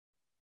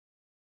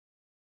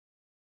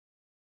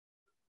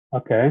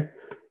Okay,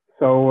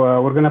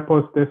 so we're going to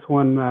post this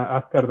one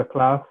after the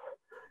class.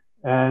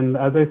 And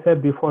as I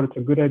said before, it's a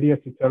good idea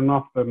to turn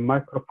off the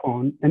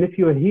microphone. And if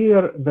you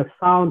hear the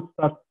sound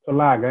starts to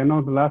lag, I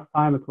know the last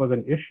time it was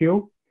an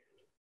issue.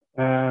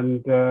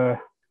 And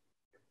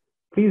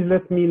please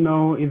let me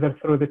know either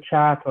through the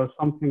chat or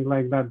something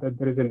like that that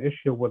there is an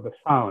issue with the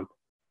sound.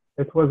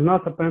 It was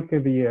not apparently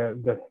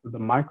the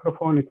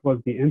microphone, it was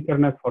the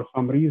internet for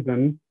some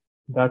reason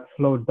that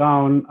slowed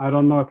down. I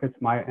don't know if it's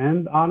my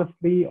end,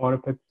 honestly, or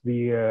if it's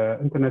the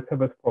internet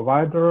service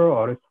provider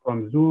or it's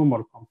from Zoom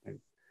or something.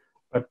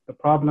 But the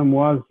problem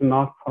was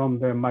not from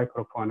the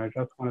microphone. I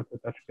just wanted to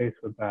touch base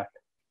with that.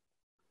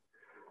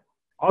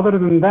 Other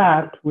than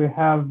that, we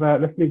have,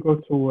 let me go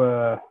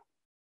to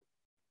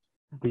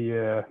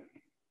the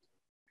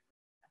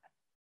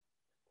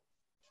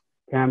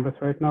Canvas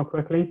right now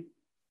quickly.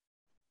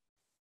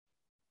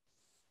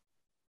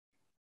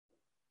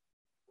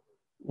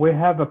 We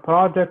have a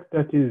project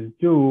that is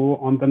due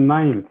on the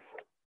 9th.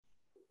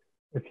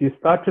 If you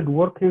started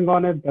working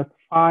on it, that's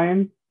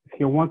fine. If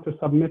you want to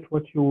submit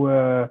what you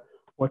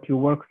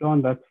worked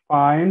on, that's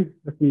fine.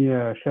 Let me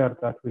share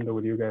that window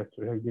with you guys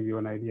to give you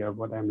an idea of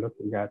what I'm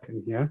looking at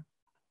in here.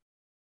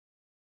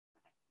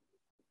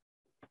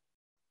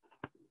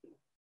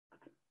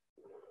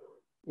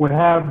 We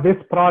have this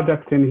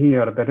project in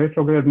here, the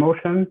retrograde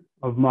motion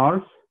of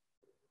Mars.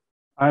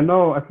 I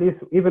know at least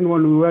even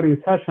when we were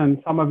in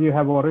session, some of you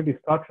have already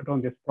started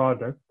on this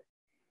project.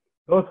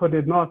 Those who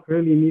did not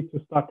really need to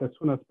start as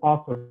soon as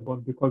possible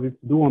because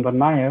it's due on the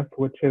 9th,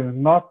 which is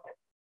not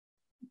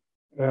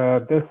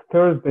this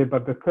Thursday,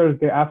 but the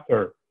Thursday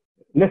after.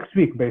 Next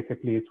week,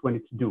 basically, it's when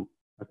it's due,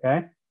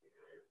 okay?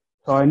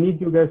 So I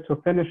need you guys to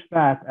finish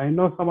that. I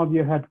know some of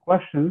you had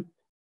questions.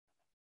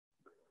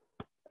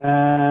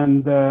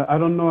 And I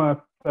don't know if,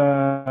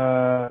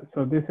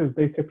 so this is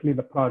basically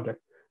the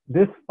project.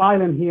 This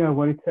file in here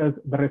where it says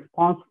the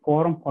response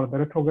form for the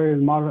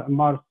retrograde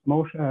Mars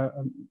motion,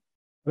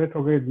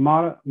 retrograde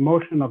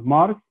motion of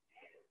Mars,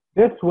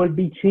 this will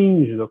be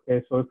changed,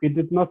 okay? So if you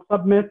did not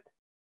submit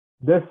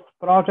this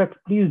project,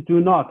 please do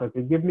not,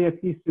 okay? Give me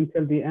at least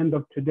until the end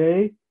of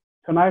today.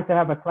 Tonight I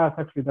have a class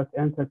actually that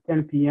ends at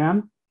 10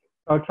 p.m.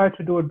 So I'll try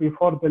to do it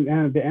before the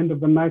end of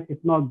the night. If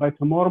not, by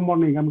tomorrow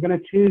morning, I'm gonna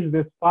change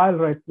this file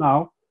right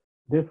now.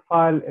 This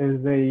file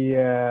is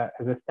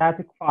a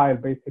static file.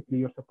 Basically,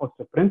 you're supposed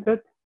to print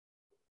it,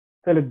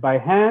 fill it by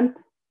hand,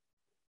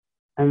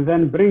 and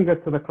then bring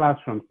it to the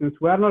classroom. Since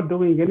we're not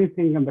doing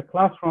anything in the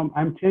classroom,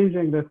 I'm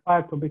changing this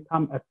file to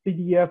become a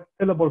PDF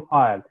fillable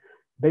file.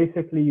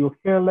 Basically, you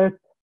fill it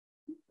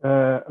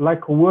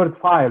like a Word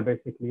file,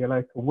 basically,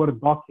 like a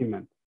Word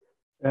document.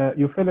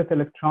 You fill it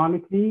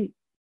electronically,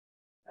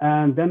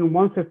 and then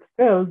once it's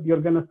filled,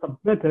 you're going to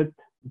submit it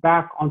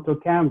back onto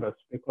Canvas,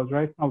 because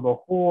right now the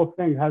whole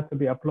thing has to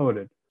be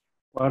uploaded.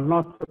 We're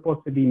not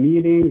supposed to be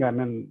meeting. I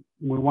mean,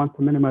 we want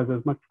to minimize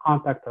as much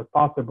contact as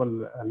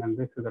possible. And then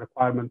this is a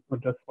requirement,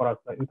 not just for us.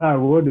 The entire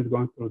world is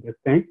going through this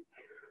thing.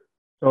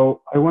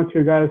 So I want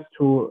you guys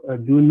to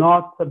do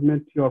not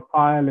submit your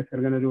file if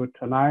you're going to do it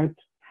tonight.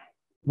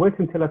 Wait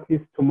until at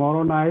least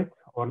tomorrow night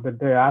or the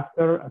day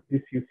after. At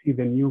least you see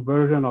the new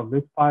version of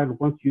this file.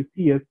 Once you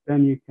see it,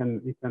 then you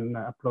can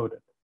upload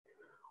it.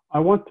 I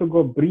want to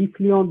go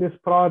briefly on this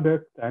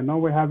project. I know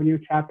we have a new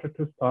chapter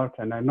to start,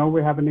 and I know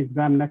we have an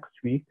exam next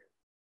week.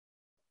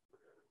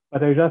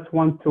 But I just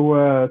want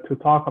to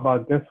talk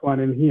about this one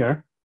in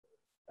here.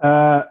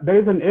 There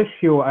is an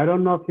issue. I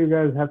don't know if you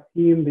guys have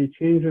seen the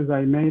changes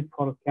I made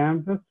for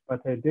Canvas,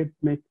 but I did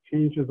make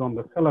changes on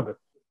the syllabus.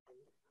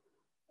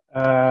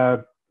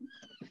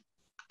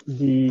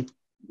 The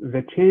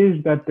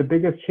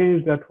biggest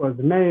change that was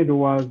made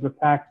was the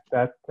fact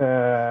that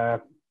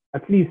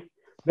at least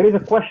there is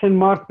a question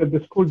mark that the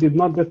school did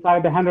not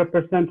decide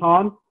 100%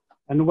 on,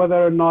 and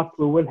whether or not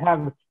we will have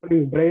a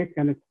spring break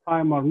and it's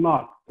time or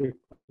not. We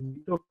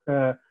took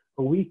a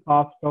week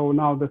off, so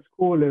now the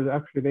school is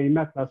actually, they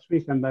met last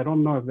week, and I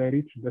don't know if they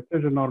reached a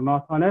decision or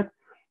not on it.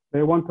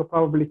 They want to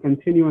probably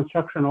continue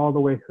instruction all the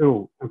way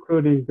through,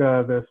 including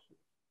the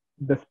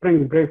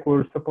spring break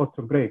we're supposed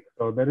to break.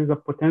 So there is a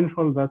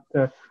potential that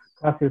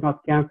class is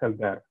not canceled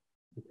there,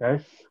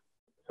 okay?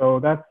 So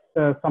that's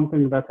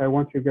something that I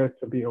want you guys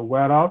to be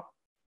aware of.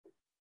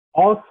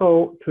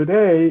 Also,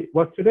 today,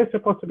 was today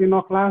supposed to be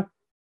no class?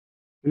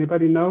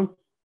 Anybody knows?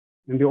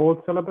 In the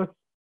old syllabus?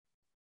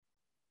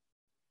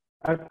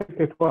 I think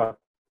it was.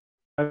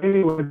 But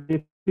anyway,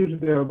 they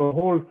changed the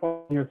whole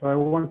formula, so I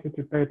want you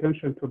to pay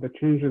attention to the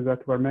changes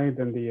that were made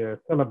in the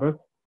syllabus.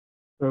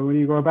 So when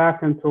you go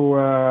back into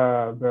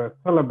the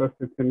syllabus,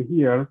 it's in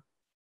here.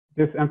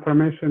 This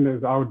information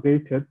is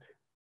outdated.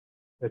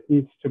 It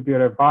needs to be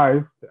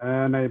revised,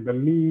 and I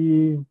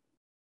believe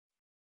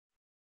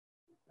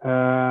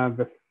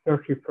the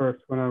 31st,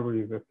 when are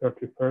we? The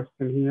 31st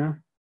in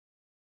here?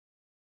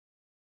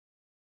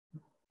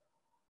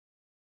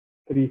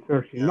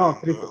 3:30. Yeah, no,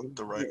 3:30.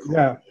 The right.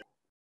 Yeah,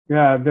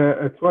 yeah.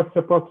 It was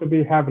supposed to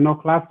be have no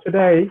class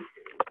today,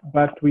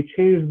 but we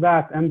changed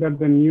that under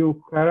the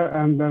new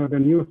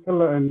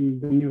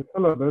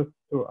syllabus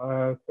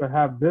to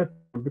have this,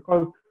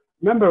 because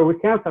remember we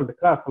canceled the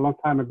class a long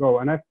time ago,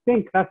 and I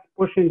think that's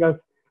pushing us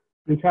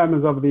in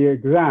terms of the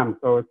exam.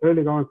 So it's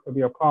really going to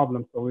be a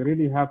problem. So we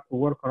really have to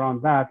work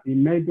around that. We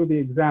may do the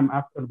exam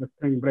after the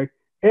spring break,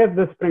 if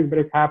the spring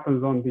break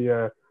happens on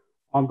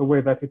the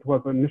way that it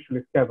was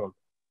initially scheduled.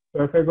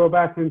 So if I go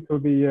back into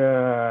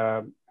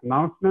the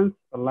announcements,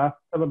 the last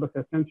syllabus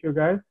I sent you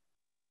guys,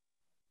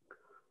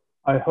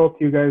 I hope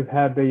you guys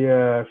had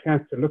the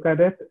chance to look at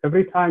it.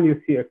 Every time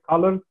you see a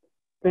colored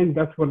thing,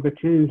 that's where the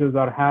changes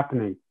are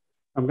happening.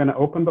 I'm going to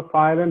open the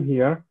file in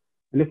here.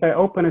 And if I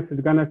open it,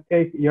 it's going to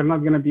take, you're not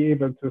going to be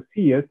able to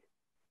see it.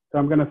 So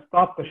I'm going to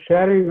stop the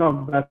sharing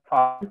of that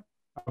file.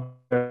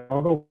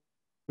 Although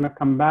I'm going to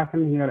come back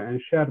in here and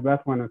share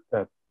that one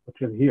instead,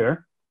 which is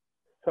here.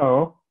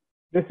 So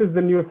this is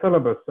the new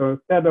syllabus. So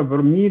instead of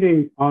we're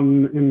meeting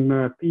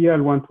in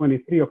PL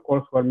 123, of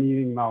course, we're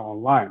meeting now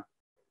online.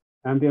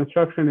 And the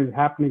instruction is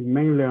happening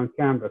mainly on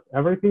Canvas.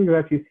 Everything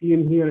that you see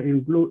in here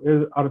in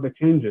blue are the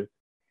changes.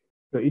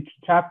 So each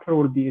chapter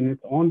will be in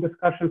its own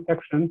discussion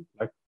section,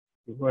 like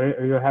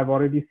you have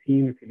already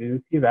seen if you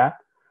didn't see that.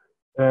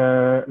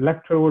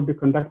 Lecture will be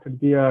conducted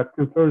via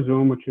Confer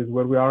Zoom, which is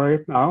where we are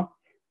right now.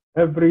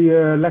 Every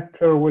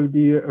lecture will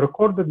be a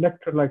recorded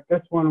lecture like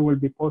this one will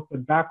be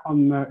posted back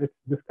on its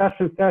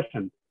discussion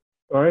session.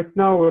 So right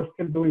now we're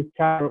still doing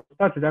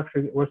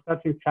we're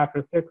starting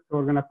chapter 6, so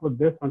we're gonna put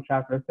this on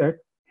chapter 6.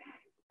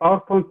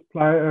 PowerPoint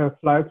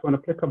slides when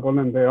applicable,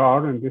 and they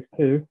are in this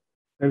case,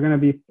 they're gonna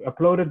be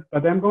uploaded,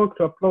 but I'm going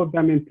to upload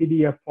them in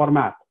PDF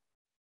format.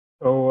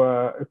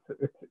 So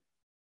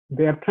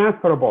they are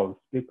transferables,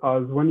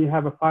 because when you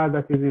have a file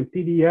that is in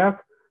PDF,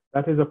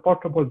 that is a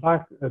portable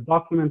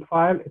document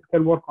file, it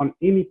can work on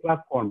any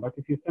platform. But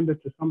if you send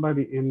it to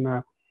somebody in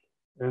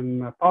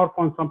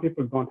PowerPoint, some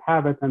people don't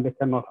have it and they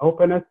cannot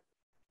open it.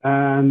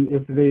 And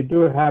if they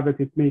do have it,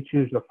 it may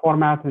change the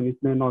format and it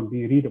may not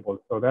be readable.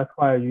 So that's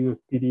why I use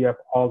PDF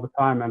all the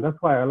time. And that's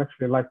why I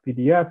actually like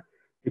PDF,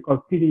 because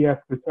PDF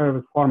can serve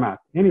as format.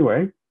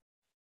 Anyway,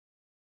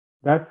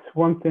 that's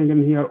one thing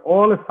in here.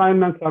 All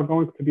assignments are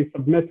going to be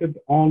submitted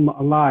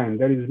online.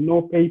 There is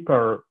no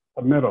paper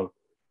submittal.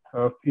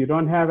 So if you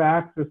don't have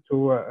access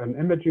to an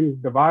imaging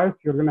device,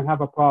 you're going to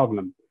have a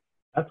problem.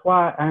 That's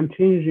why I'm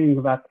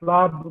changing that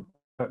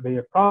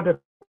the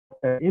project.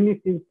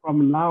 Anything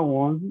from now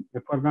on,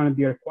 if we're going to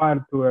be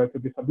required to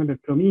be submitted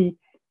to me,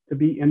 to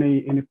be in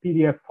a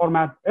PDF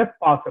format, if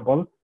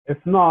possible. If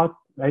not,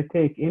 I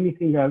take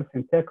anything else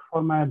in text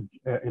format,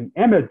 an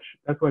image.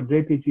 That's what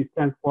JPG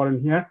stands for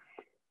in here.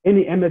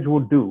 Any image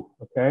will do.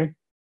 Okay.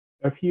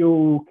 If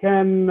you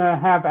can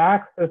have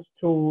access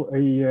to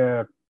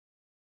a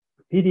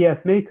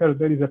PDF maker,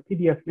 there is a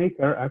PDF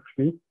maker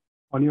actually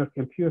on your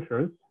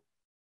computers.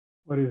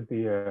 What is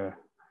the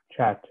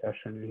chat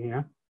session in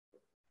here?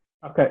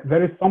 Okay,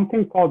 there is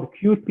something called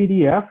Qt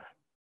PDF.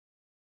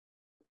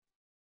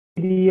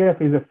 PDF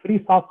is a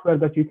free software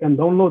that you can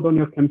download on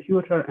your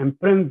computer and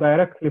print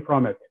directly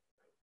from it.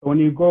 So when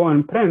you go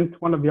and print,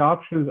 one of the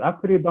options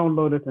after you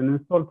download it and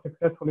install it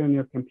successfully on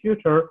your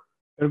computer,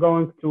 you're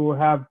going to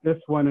have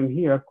this one in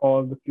here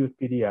called the Qt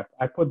PDF.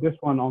 I put this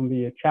one on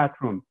the chat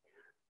room.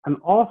 And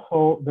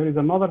also, there is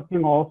another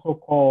thing also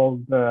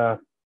called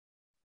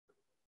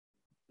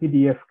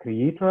PDF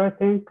Creator, I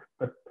think.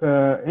 But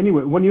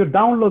anyway, when you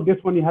download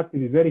this one, you have to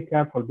be very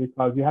careful,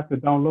 because you have to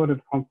download it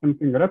from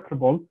something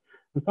reputable.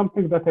 And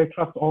something that I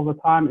trust all the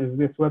time is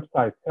this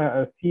website,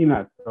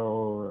 CNET.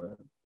 So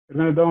you're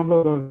going to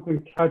download those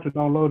things, try to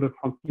download it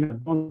from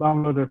CNET. Don't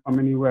download it from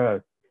anywhere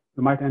else.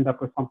 You might end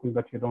up with something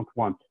that you don't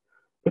want.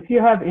 If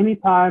you have any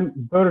time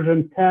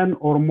version 10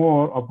 or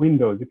more of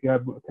Windows, if you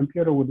have a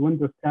computer with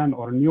Windows 10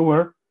 or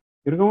newer,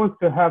 you're going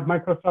to have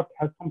Microsoft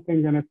has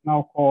something in it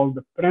now called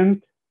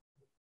Print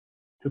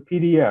to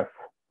PDF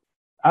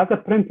as a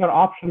printer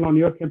option on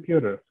your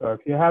computer. So if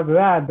you have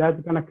that, that's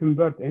going to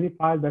convert any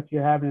file that you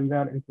have in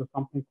there into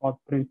something called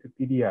Print to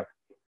PDF.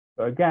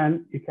 So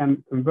again, you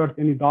can convert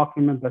any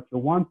document that you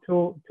want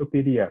to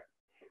PDF.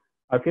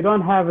 If you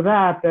don't have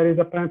that, there is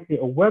apparently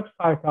a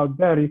website out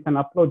there. You can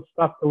upload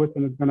stuff to it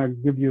and it's going to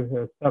give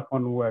you stuff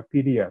on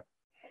PDF.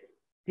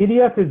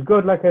 PDF is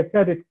good. Like I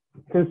said, it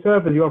can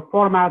serve as your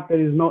format. There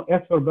is no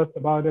ifs or buts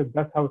about it.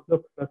 That's how it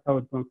looks. That's how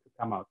it's going to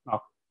come out.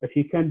 Now, if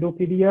you can do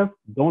PDF,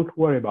 don't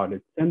worry about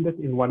it. Send it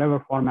in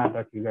whatever format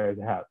that you guys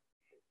have.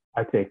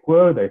 I take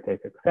Word, I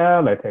take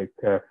Excel, I take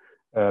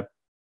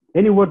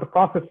any word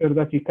processor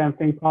that you can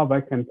think of,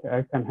 I can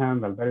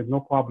handle. There is no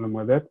problem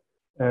with it.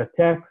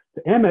 Text,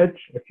 image,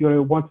 if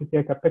you want to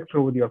take a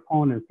picture with your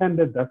phone and send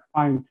it, that's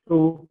fine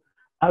too.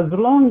 As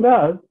long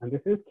as, and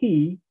this is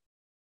key,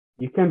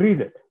 you can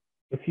read it.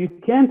 If you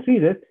can't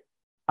read it,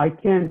 I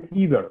can't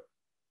either.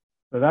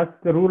 So that's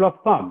the rule of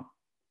thumb.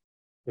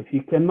 If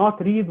you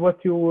cannot read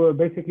what you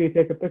basically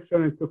take a picture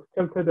and it's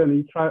tilted and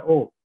you try,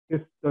 oh,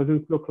 this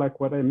doesn't look like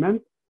what I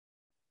meant,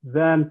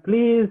 then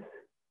please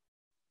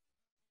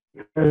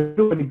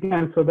do it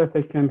again so that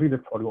I can read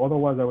it for you.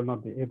 Otherwise, I will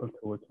not be able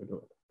to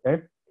do it.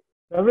 Okay.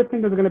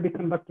 Everything is going to be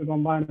conducted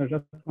online. I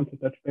just want to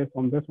touch base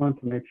on this one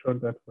to make sure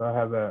that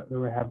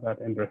we have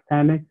that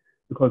understanding,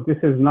 because this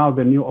is now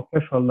the new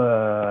official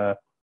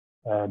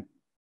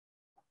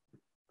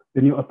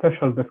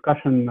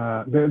discussion,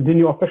 the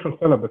new official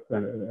syllabus,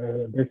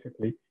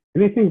 basically.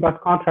 Anything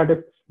that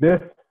contradicts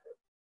this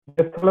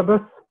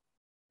syllabus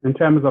in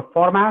terms of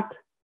format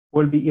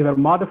will be either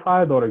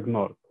modified or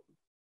ignored.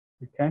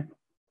 Okay.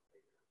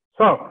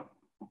 So,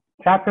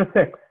 chapter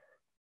 6.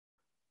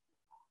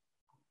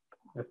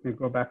 Let me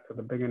go back to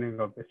the beginning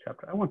of this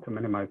chapter. I want to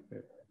minimize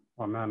this.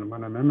 Oh man,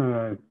 when I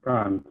minimize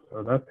gone,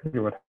 so that's really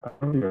what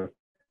happened.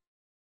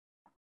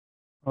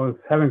 I was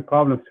having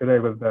problems today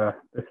with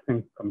this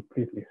thing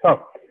completely.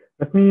 So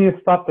let me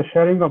stop the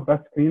sharing of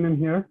that screen in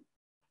here.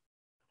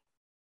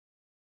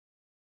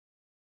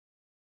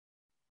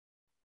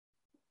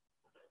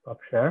 Stop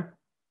share.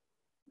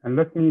 And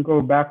let me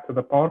go back to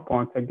the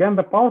PowerPoints. Again,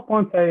 the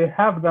PowerPoints, I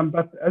have them,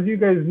 but as you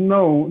guys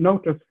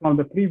noticed from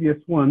the previous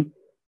one,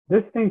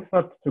 this thing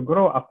starts to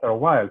grow after a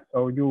while.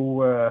 So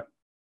you,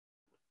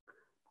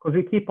 because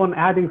we keep on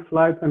adding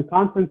slides and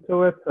content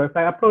to it. So if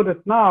I upload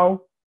it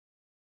now,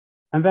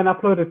 and then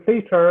upload it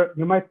later,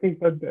 you might think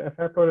that if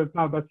I upload it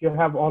now that you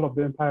have all of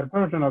the entire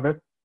version of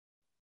it.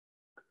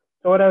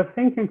 So what I was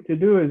thinking to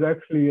do is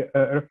actually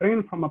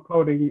refrain from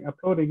uploading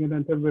it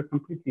until we're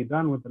completely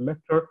done with the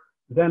lecture.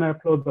 Then I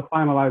upload the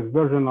finalized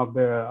version of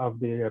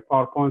the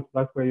PowerPoint.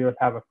 That way you'll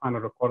have a final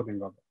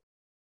recording of it.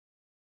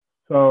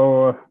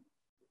 So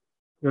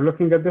you're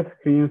looking at this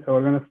screen. So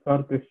we're going to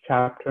start this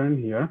chapter in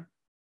here.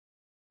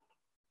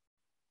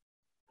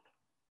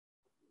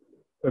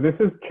 So this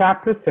is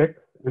chapter 6.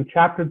 And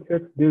chapter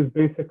 6 deals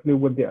basically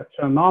with the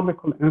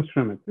astronomical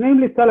instruments,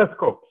 namely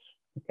telescopes,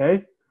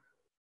 okay?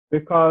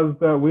 Because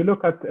we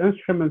look at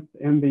instruments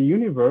in the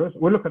universe,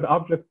 we look at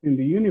objects in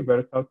the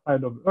universe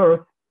outside of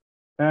Earth,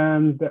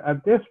 and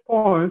at this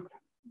point,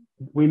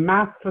 we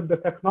mastered the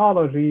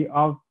technology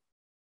of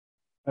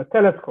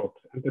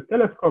telescopes. And the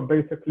telescope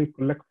basically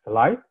collects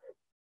light.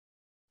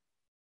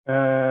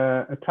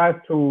 It tries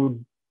to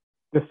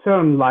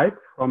discern light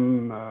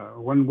from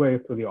one way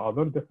to the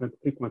other, different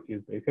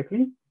frequencies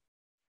basically,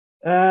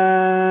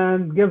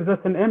 and gives us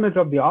an image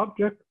of the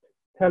object,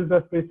 tells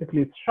us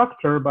basically its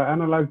structure by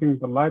analyzing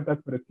the light that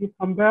we receive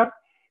from there,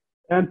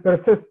 and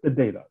persists the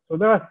data. So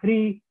there are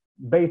three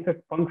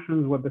basic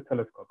functions what the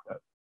telescope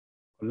does: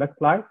 collect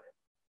light,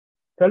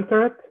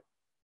 filter it,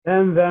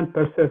 and then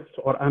persist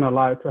or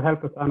analyze to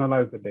help us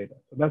analyze the data.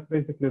 So that's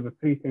basically the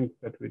three things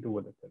that we do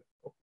with the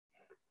telescope.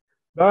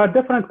 There are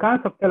different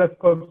kinds of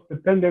telescopes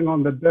depending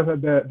on the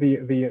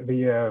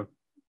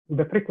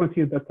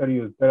frequencies that are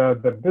used. There are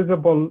the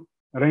visible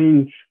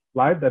range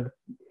light that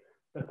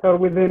are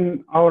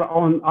within our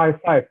own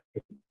eyesight.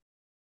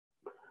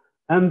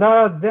 And there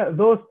are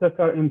those that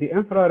are in the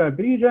infrared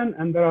region,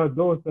 and there are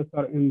those that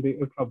are in the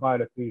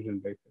ultraviolet region,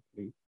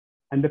 basically.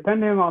 And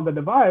depending on the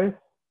device,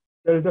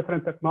 there's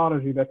different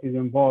technology that is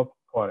involved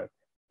for it.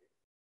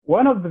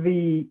 One of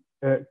the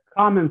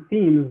common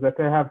themes that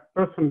I have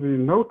personally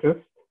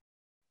noticed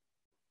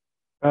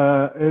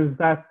is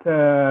that,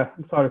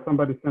 I'm sorry,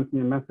 somebody sent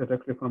me a message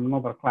actually from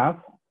another class.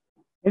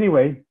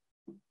 Anyway,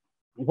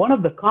 one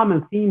of the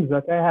common themes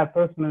that I have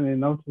personally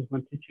noticed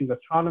when teaching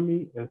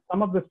astronomy is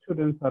some of the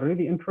students are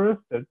really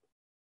interested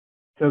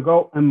to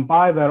go and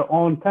buy their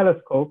own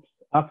telescopes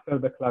after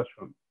the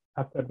classroom,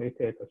 after they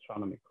take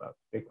astronomy class,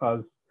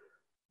 because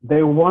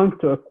they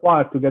want to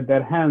acquire, to get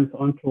their hands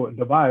onto a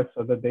device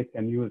so that they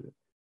can use it.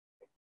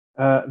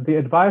 The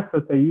advice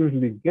that I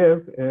usually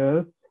give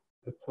is,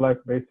 it's like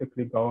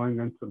basically going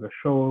into the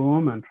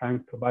showroom and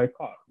trying to buy a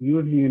car.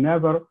 Usually you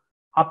never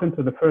hop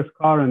into the first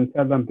car and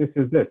tell them this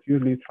is this.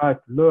 Usually try to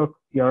look,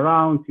 see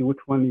around, see which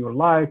one you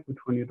like, which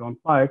one you don't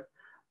like.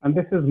 And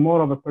this is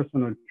more of a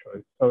personal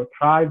choice. So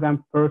try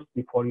them first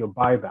before you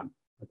buy them,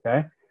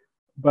 okay?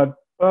 But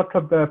part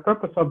of the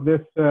purpose of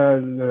this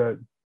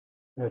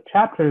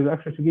chapter is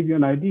actually to give you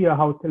an idea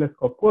how a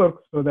telescope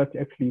works, so that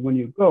actually when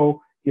you go,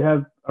 you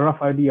have a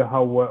rough idea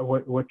how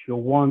what you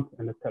want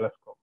in a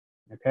telescope,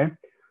 okay?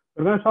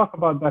 We're going to talk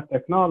about that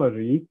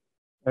technology.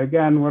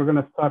 Again, we're going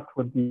to start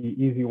with the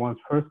easy ones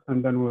first,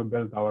 and then we'll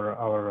build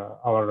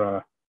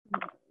our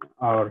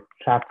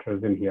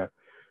chapters in here.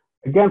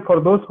 Again, for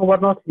those who are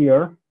not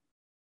here,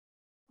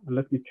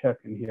 let me check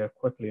in here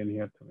quickly in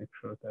here to make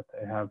sure that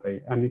I have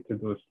I need to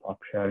do stop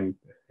sharing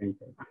this thing.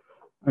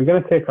 I'm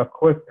going to take a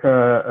quick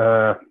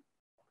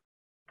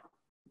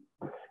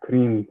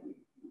screen,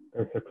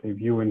 basically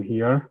view in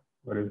here.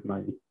 Where is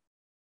my?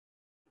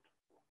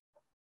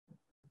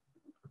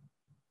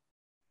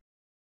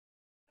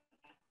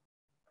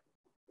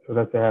 So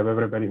that I have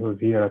everybody who's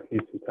here, at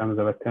least in terms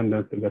of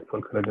attendance, to get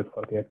full credit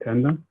for the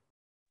attendance.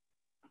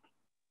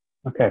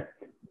 Okay.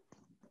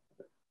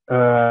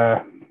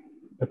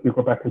 Let me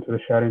go back into the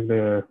sharing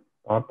the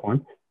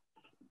PowerPoint.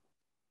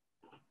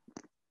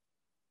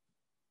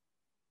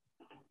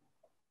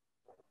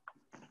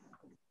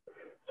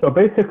 So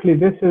basically,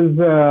 this is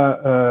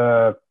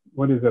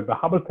what is it? The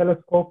Hubble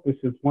telescope. This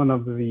is one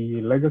of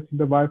the legacy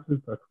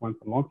devices that went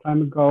a long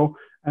time ago,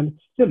 and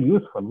it's still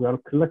useful. We are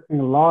collecting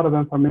a lot of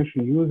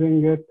information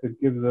using it. It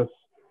gives us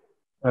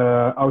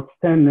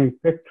outstanding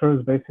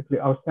pictures, basically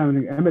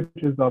outstanding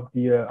images of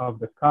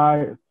the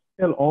sky. It's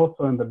still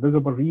also in the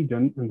visible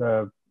region, in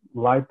the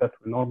light that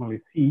we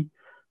normally see.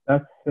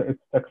 That's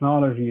its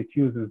technology. It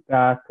uses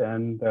that,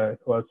 and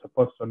it was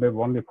supposed to live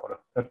only for a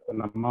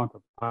certain amount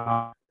of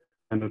time,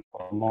 and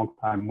for a long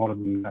time, more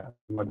than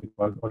what it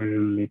was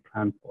originally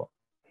planned for.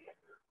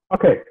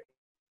 Okay,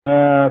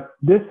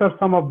 these are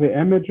some of the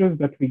images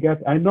that we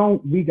get. I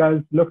know we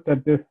guys looked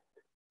at this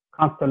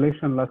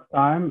constellation last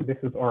time. This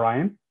is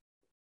Orion.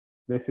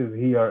 This is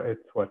here,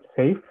 it's what,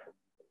 Safe.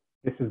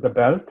 This is the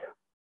Belt.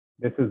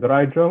 This is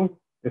Rigel.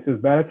 This is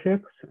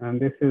Bellatrix, and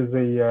this is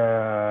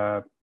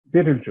a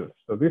Betelgeuse.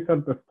 So these are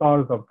the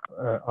stars of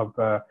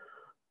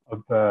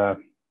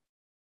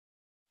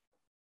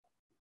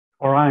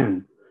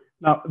Orion.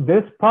 Now,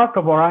 this part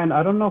of Orion,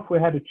 I don't know if we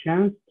had a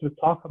chance to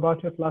talk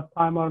about it last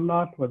time or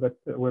not. When we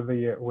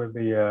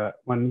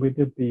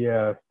did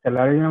the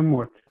Stellarium,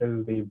 which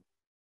is the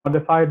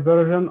modified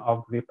version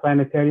of the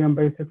planetarium,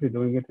 basically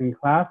doing it in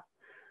class.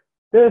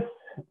 This,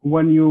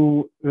 when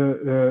you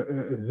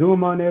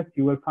zoom on it,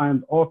 you will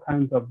find all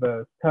kinds of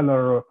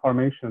stellar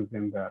formations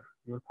in there.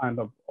 You will find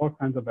all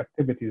kinds of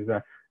activities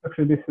there.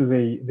 Actually, this is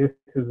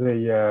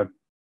a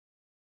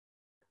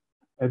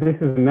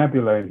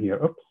nebula in here.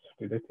 Oops,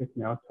 did they take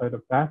me outside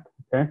of that?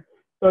 Okay.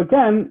 So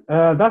again,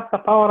 that's the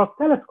power of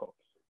telescopes.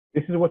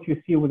 This is what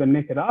you see with the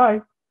naked eye,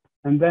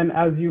 and then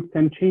as you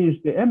can change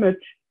the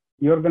image,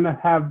 you're going to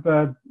have,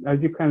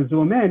 as you can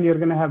zoom in, you're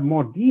going to have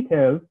more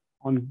details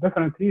on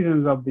different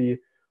regions of the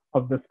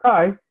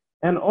sky,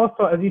 and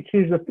also as you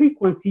change the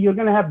frequency, you're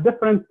going to have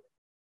different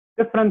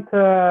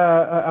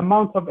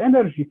amounts of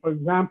energy. For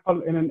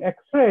example, in an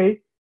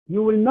X-ray,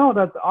 you will know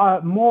that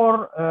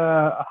more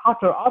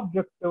hotter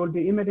objects will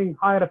be emitting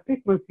higher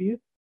frequencies,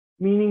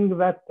 meaning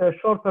that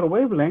shorter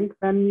wavelength,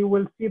 and you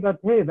will see that,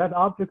 hey, that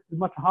object is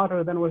much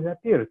hotter than what it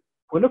appears.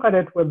 If we look at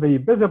it with the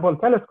visible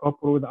telescope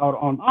or with our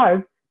own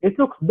eyes, it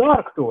looks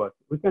dark to us.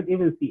 We can't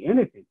even see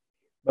anything.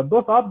 But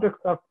those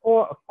objects are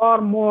far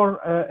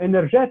more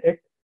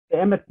energetic.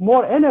 They emit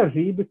more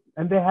energy,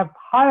 and they have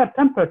higher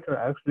temperature,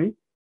 actually,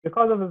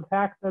 because of the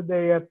fact that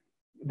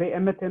they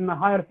emit in a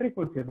higher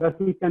frequency that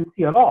we can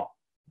see at all.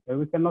 Okay?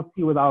 We cannot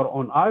see with our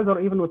own eyes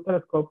or even with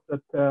telescopes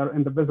that are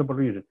in the visible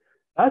region.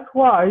 That's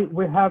why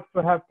we have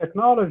to have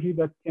technology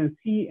that can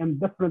see in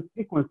different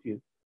frequencies.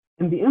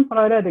 In the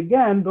infrared,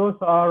 again, those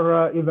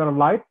are either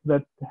light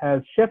that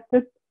has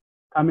shifted,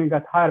 coming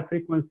at higher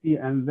frequency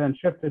and then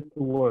shifted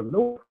toward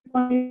lower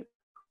frequency,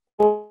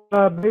 or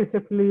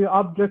basically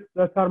objects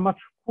that are much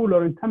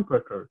cooler in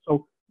temperature.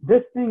 So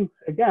these things,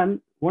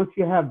 again, once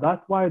you have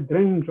that wide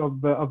range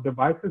of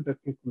devices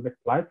that can collect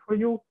light for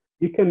you,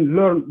 you can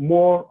learn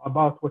more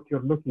about what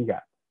you're looking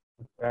at.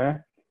 Okay,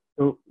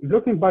 so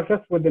looking by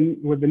just with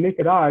the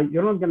naked eye,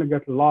 you're not going to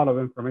get a lot of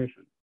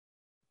information.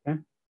 Okay,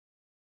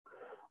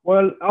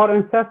 well, our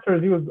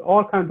ancestors used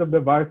all kinds of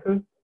devices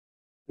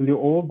in the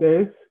old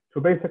days to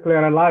basically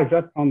rely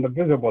just on the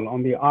visible,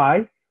 on the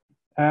eye,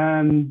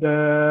 and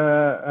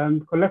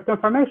collect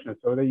information.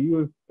 So they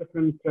use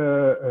different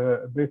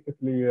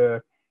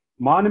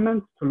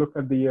monuments to look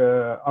at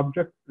the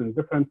objects in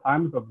different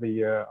times of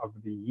the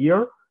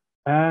year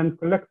and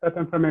collect that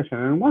information.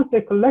 And once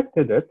they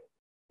collected it,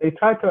 they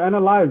tried to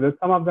analyze it.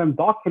 Some of them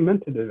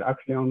documented it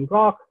actually on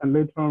rocks, and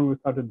later on we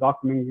started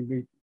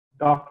documenting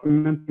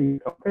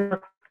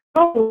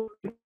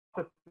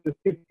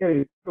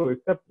so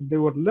except they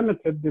were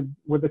limited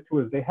with the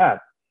tools they had.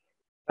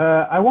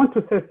 I want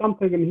to say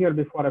something in here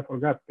before I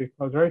forget,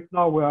 because right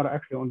now we are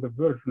actually on the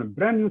verge of a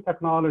brand new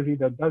technology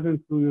that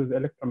doesn't use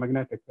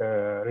electromagnetic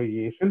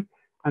radiation,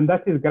 and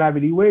that is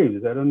gravity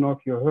waves. I don't know if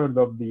you heard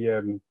of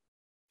the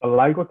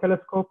LIGO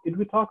telescope. Did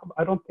we talk about?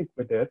 I don't think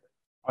we did.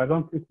 I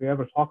don't think we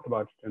ever talked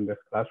about it in this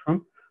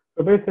classroom.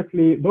 So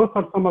basically, those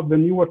are some of the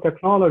newer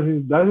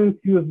technologies that doesn't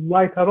use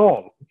light at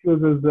all. It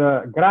uses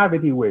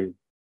gravity waves.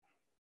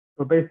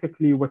 So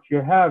basically, what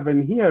you have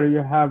in here,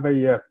 you have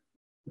a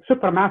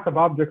supermassive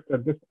object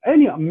that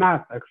any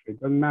mass actually,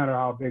 doesn't matter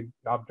how big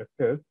the object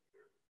is,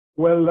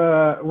 will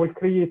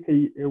create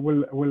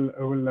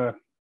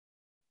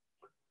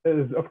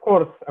is of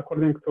course,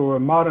 according to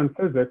modern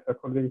physics,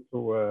 according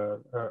to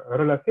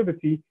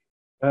relativity,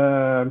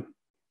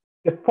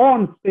 they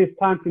form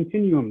space-time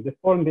continuum. They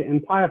form the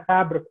entire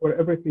fabric where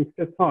everything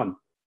sits on,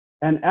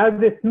 and as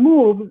it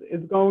moves,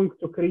 it's going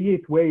to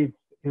create waves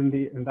in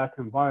that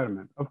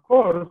environment. Of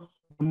course,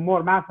 the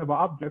more massive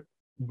object,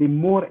 the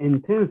more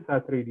intense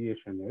that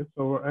radiation is.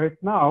 So right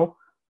now,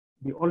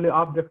 the only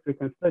objects we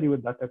can study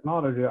with that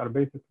technology are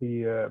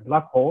basically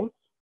black holes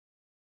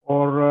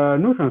or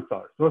neutron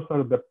stars. Those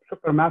are the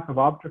supermassive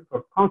objects,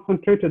 or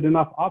concentrated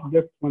enough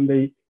objects. When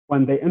they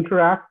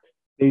interact,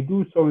 they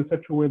do so in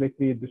such a way they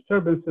create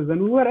disturbances, and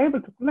we were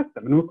able to collect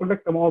them, and we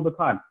collect them all the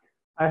time.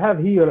 I have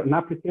here an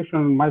application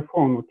on my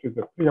phone, which is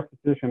a free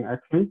application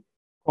actually,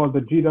 called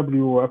the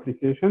GW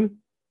application,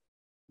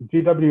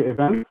 GW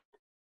events.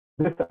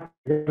 this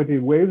gravity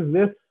waves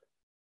this.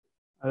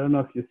 I don't know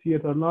if you see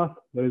it or not.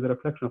 There is a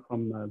reflection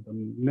from the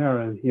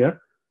mirror in here.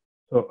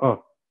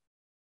 So,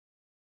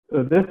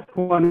 so this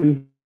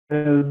one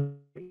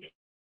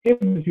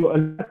gives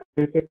you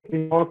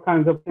basically all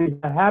kinds of things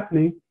that are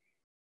happening,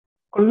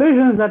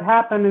 collisions that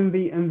happen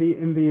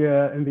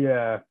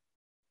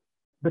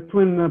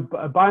between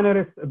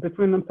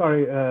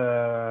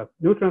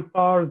neutron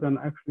stars and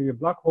actually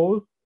black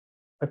holes.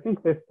 I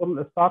think they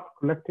still start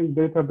collecting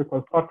data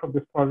because part of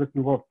this project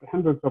involved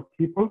hundreds of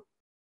people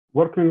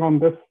working on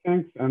these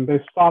things, and they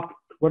stopped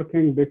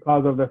working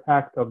because of the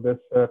fact of this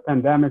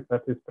pandemic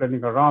that is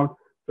spreading around.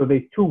 So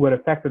they too were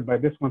affected by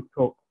this one.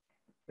 So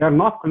they are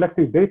not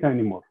collecting data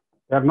anymore.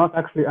 They are not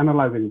actually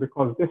analyzing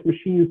because this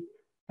machine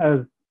has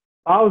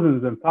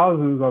thousands and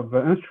thousands of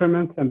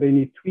instruments, and they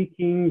need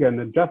tweaking and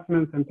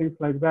adjustments and things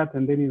like that.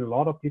 And they need a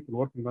lot of people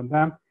working on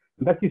them.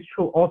 And that is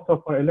true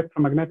also for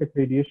electromagnetic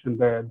radiation.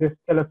 These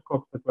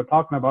telescopes that we're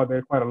talking about, they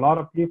require a lot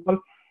of people,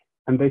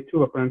 and they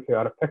too apparently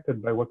are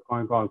affected by what's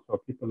going on. So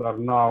people are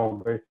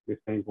now basically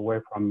staying away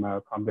from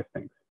these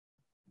things.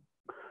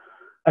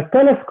 A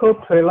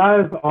telescope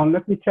relies on,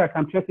 let me check,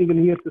 I'm checking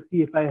in here to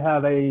see if I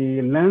have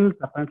a lens.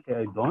 Apparently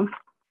I don't.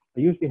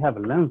 I usually have a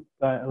lens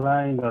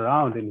lying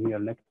around in here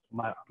next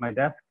to my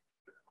desk.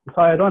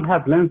 So I don't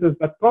have lenses,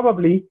 but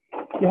probably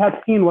you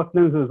have seen what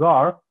lenses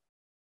are.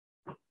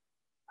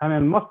 I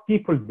mean, most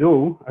people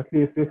do, at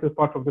least this is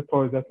part of the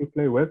toys that we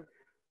play with.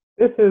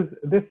 This is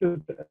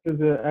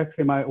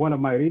actually one of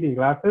my reading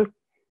glasses,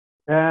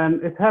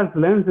 and it has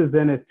lenses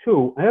in it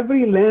too.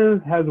 Every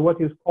lens has what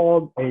is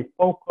called a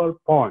focal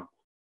point.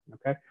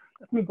 Okay,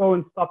 let me go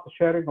and stop the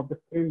sharing of the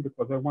screen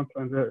because I want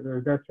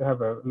you guys to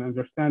have an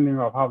understanding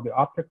of how the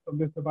optics of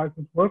these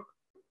devices work.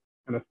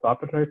 I'm going to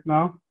stop it right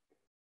now.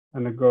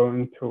 I'm going to go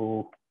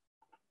into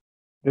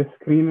this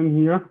screen in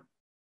here.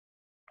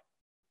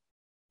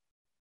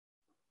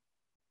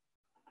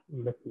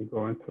 Let me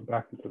go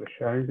back into the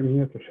sharing in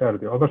here to share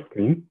the other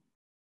screen.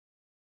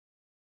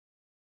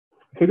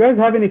 If you guys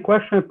have any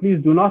questions,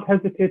 please do not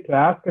hesitate to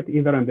ask it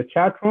either in the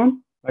chat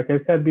room, like I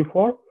said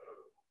before,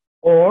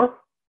 or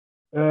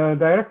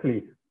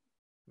directly.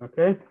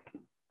 Okay.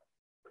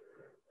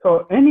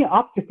 So any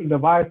optical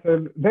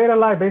devices, they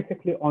rely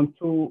basically on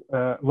two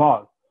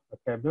laws.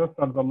 Okay, those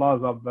are the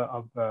laws of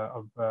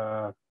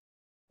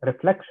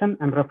reflection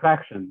and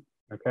refraction.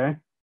 Okay,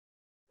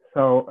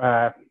 so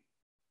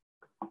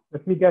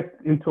let me get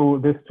into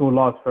these two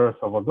laws first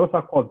of all. Those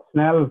are called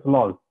Snell's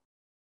laws,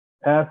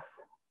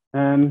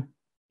 S-N-E-L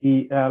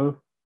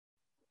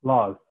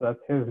laws. That's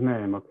his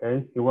name.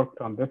 Okay, he worked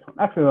on this one.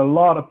 Actually, a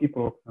lot of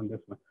people worked on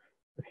this one.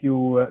 If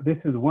you, this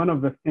is one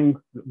of the things,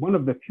 one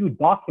of the few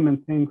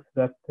document things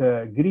that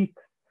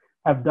Greeks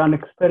have done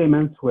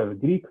experiments with.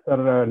 Greeks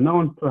are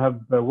known to have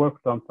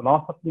worked on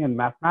philosophy and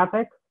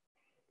mathematics,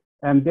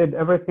 and did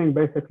everything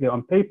basically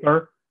on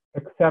paper,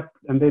 except,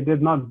 and they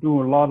did not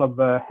do a lot of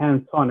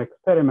hands-on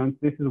experiments.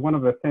 This is one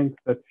of the things,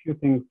 few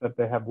things that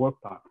they have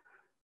worked on.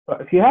 So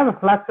if you have a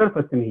flat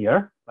surface in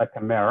here, like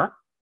a mirror,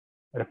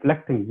 a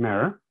reflecting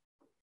mirror,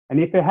 and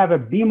if you have a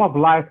beam of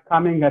light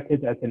coming at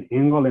it at an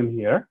angle in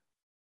here,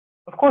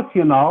 of course,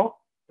 you know,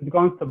 it's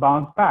going to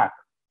bounce back.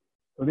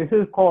 So this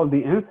is called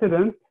the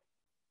incident.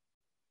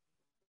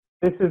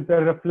 This is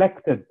the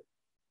reflected.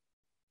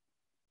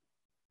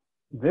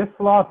 This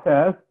law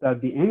says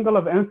that the angle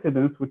of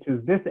incidence, which is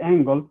this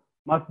angle,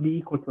 must be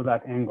equal to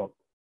that angle.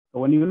 So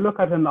when you look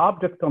at an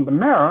object on the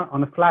mirror,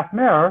 on a flat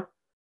mirror,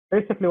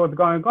 basically what's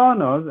going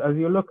on is, as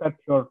you look at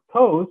your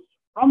toes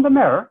from the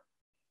mirror,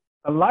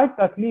 the light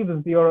that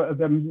leaves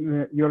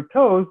your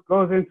toes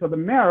goes into the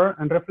mirror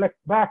and reflects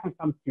back and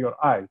comes to your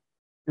eyes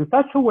in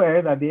such a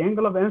way that the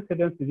angle of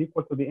incidence is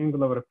equal to the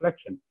angle of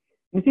reflection.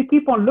 If you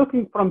keep on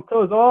looking from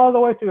toes all the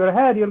way to your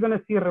head, you're going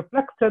to see a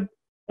reflected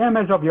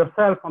image of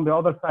yourself on the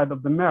other side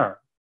of the mirror.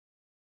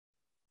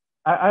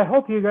 I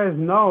hope you guys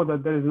know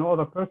that there is no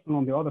other person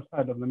on the other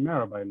side of the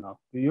mirror by now.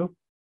 Do you?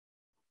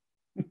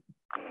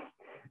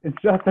 It's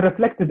just a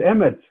reflected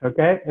image,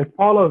 okay? It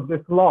follows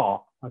this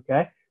law,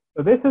 okay?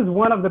 So this is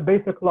one of the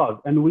basic laws,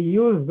 and we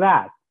use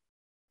that.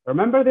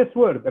 Remember this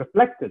word,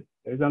 reflected.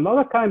 There's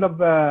another kind of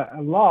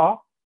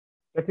law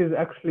that is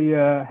actually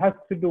has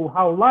to do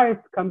how light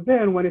comes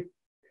in when it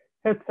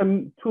hits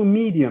two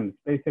mediums,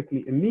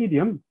 basically a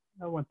medium.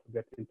 I want to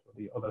get into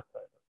the other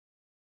side.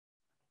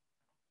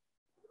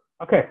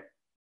 Okay.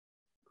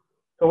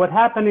 So what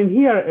happened in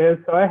here is,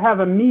 so I have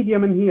a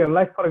medium in here,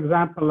 like for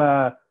example,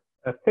 a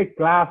thick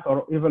glass,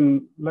 or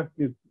even, let's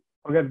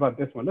forget about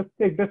this one. Let's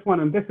take this one,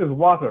 and this is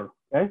water,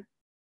 okay?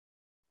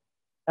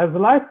 As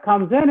light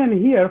comes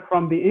in here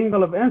from the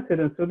angle of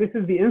incidence, so this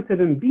is the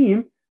incident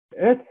beam,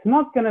 it's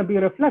not going to be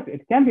reflected.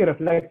 It can be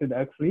reflected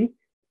actually,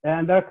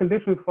 and there are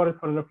conditions for it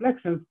for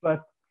reflections,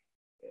 but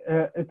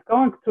it's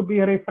going to be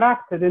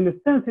refracted in the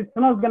sense it's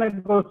not going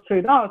to go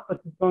straight out,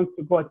 but it's going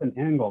to go at an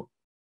angle.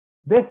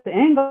 This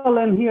angle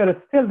in here is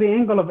still the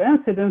angle of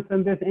incidence,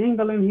 and this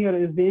angle in here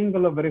is the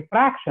angle of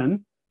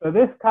refraction. So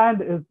this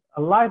kind is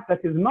a light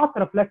that is not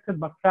reflected,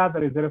 but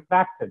rather is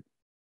refracted.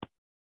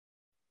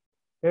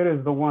 here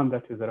is the one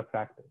that is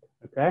refracted,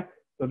 okay?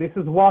 So this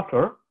is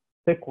water,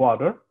 thick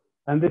water,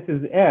 and this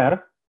is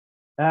air.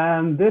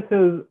 And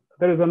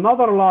there is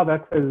another law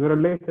that is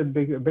related,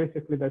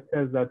 basically, that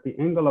says that the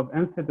angle of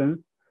incidence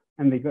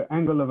and the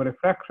angle of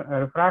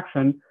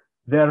refraction,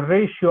 their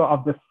ratio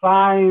of the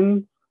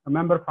sines,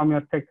 remember from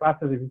your tech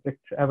classes, if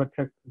you ever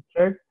checked the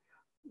trig,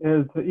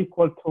 is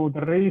equal to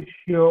the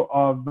ratio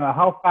of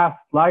how fast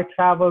light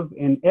travels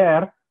in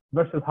air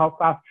versus how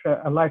fast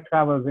light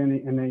travels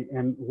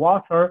in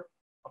water.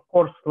 Of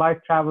course, light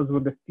travels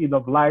with the speed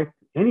of light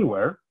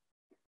anywhere,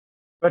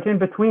 but in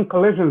between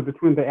collisions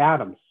between the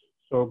atoms.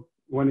 So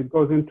when it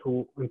goes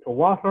into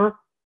water,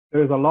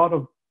 there's a lot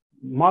of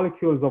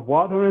molecules of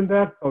water in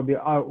there. So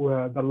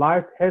the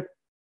light hits,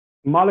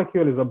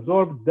 molecule is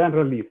absorbed, then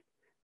released.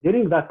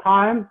 During that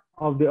time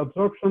of the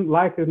absorption,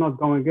 light is not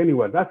going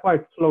anywhere. That's why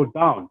it slowed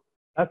down.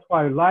 That's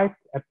why light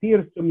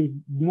appears to be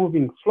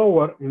moving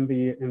slower in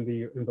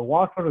the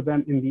water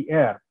than in the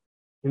air.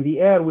 In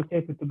the air, we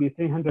take it to be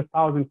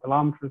 300,000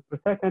 kilometers per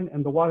second,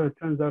 and the water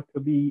turns out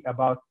to be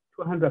about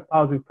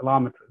 200,000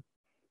 kilometers.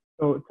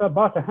 So it's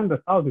about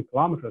 100,000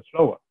 kilometers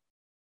slower.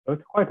 So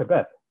it's quite a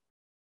bit.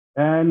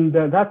 And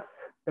that's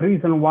the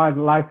reason why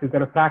the light is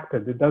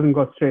refracted. It doesn't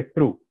go straight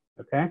through,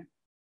 okay?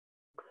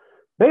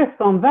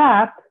 Based on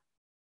that,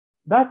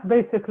 that's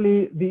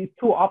basically the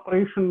two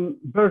operation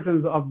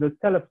versions of the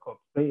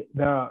telescopes.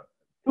 There are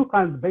two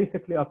kinds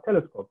basically of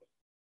telescopes: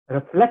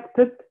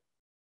 reflected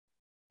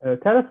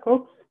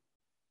telescopes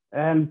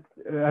and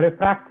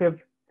refractive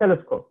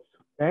telescopes,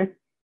 okay?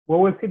 We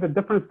will see the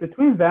difference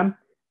between them,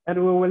 and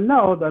we will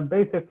know that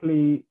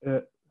basically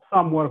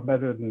some work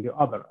better than the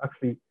other.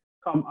 Actually,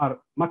 some are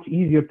much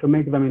easier to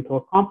make them into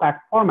a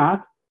compact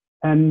format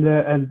and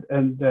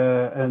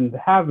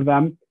have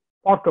them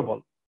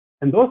portable.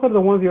 And those are the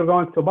ones you're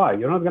going to buy.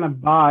 You're not going to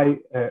buy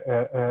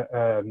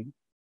a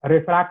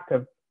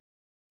refractive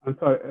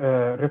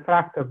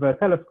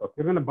telescope.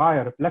 You're going to buy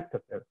a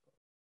reflective telescope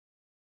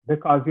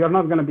because you're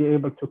not going to be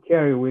able to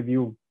carry with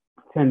you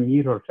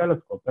 10-meter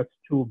telescope. That's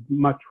too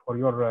much for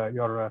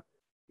your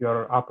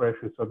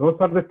operation. So those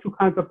are the two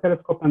kinds of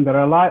telescope, and they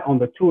rely on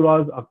the two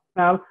laws of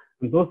Snell,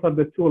 and those are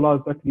the two laws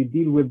that we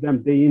deal with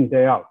them day in,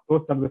 day out.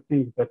 Those are the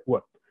things that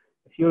work.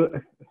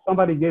 If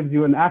somebody gives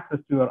you an access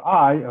to your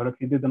eye, or if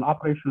you did an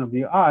operation of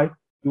the eye,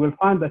 you will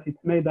find that it's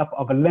made up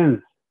of a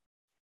lens.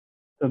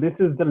 So this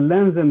is the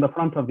lens in the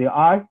front of the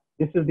eye.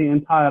 This is the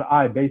entire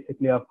eye,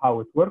 basically, of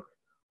how it works.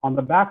 On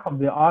the back of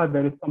the eye,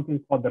 there is something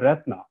called the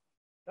retina.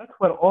 That's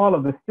where all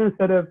of the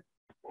sensitive,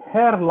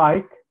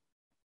 hair-like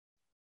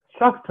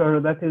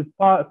structure that is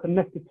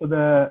connected to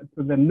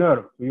the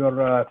nerve, to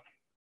your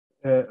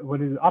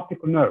what is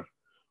optical nerve.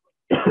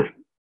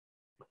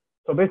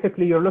 So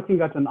basically, you're looking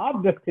at an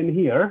object in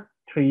here,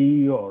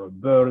 tree or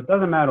bird,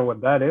 doesn't matter what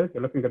that is.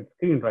 You're looking at the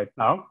screen right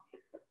now.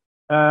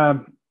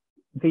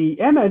 The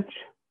image,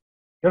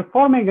 you're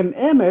forming an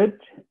image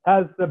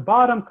as the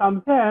bottom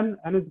comes in,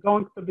 and it's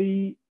going to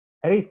be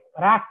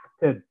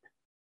refracted.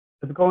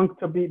 It's going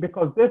to be,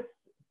 because this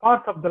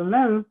part of the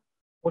lens,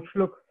 which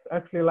looks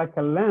actually like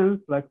a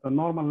lens, like the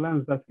normal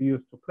lens that we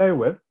used to play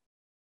with.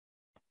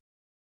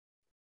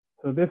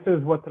 So this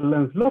is what the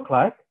lens looks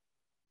like.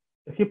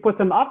 If you put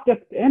an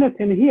object in it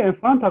in here, in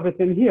front of it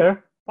in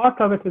here,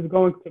 part of it is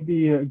going to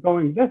be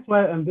going this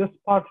way, and this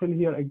part in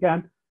here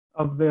again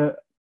of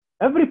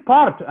every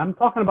part, I'm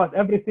talking about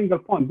every single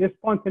point. This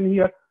point in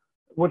here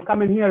will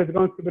come in here, is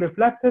going to be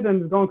reflected,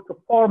 and is going to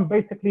form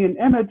basically an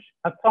image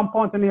at some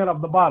point in here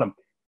of the bottom.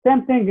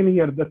 Same thing in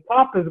here. The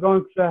top is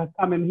going to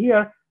come in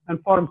here and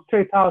form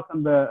straight out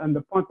on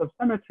the point of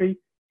symmetry.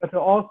 But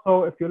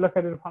also, if you look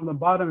at it from the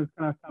bottom, it's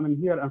going to come in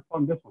here and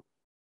form this one.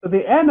 So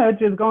the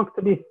image is going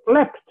to be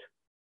flipped.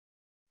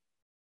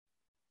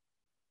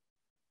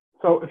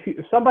 So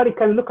if somebody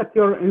can look at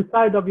your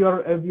inside of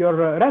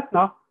your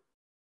retina,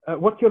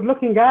 what you're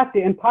looking at,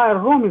 the entire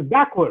room is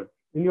backwards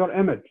in your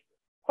image.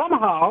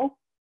 Somehow,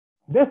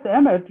 this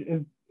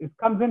image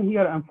comes in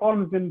here and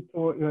forms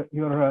into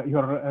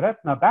your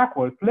retina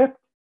backwards, flipped,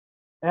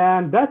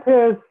 and that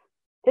is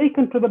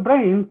taken to the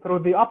brain through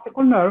the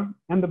optical nerve,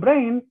 and the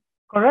brain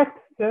corrects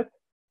it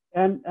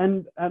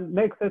and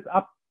makes it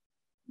up,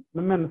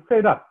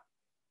 straight up.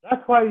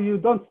 That's why you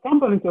don't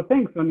stumble into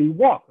things when you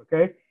walk,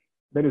 okay?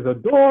 There is a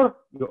door,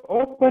 you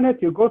open it,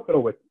 you go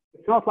through it.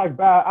 It's not like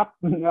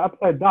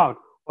upside down,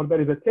 or there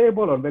is a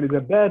table, or there is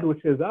a bed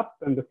which is up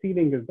and the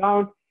ceiling is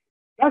down.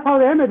 That's how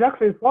the image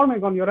actually is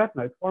forming on your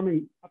retina. It's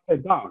forming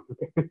upside down.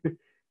 Okay?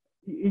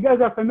 You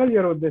guys are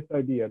familiar with this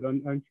idea,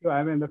 aren't you?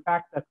 I mean, the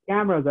fact that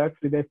cameras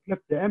actually, they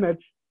flip the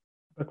image,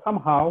 but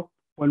somehow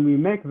when we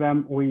make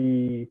them,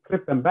 we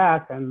flip them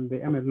back, and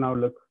the image now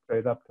looks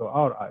straight up to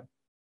our eyes.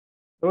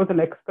 There was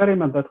an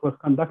experiment that was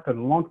conducted a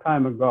long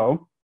time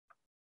ago.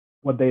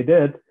 What they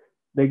did,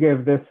 they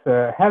gave this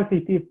healthy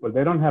people,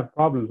 they don't have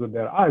problems with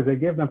their eyes, they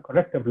gave them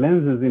corrective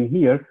lenses in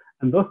here,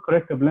 and those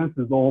corrective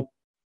lenses,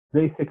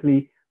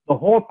 basically, the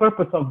whole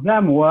purpose of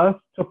them was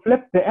to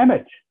flip the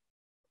image.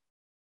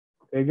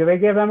 They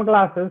gave them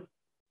glasses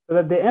so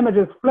that the image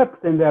is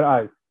flipped in their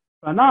eyes.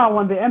 So now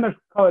when the image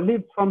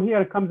leaves from here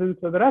and comes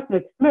into the retina,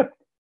 it's flipped.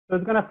 So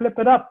it's going to flip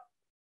it up.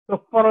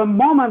 So for a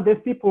moment,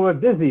 these people were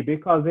dizzy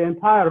because the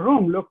entire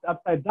room looked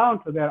upside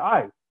down to their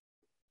eyes.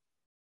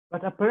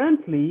 But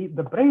apparently,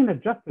 the brain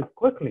adjusted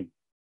quickly.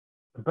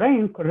 The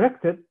brain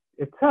corrected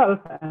itself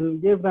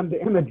and gave them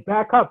the image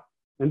back up,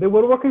 and they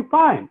were working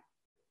fine.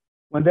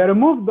 When they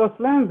removed those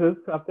lenses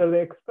after the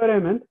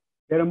experiment,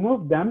 they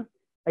removed them.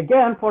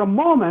 Again, for a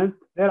moment,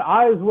 their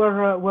eyes they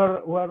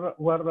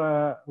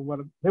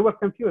were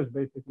confused,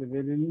 basically.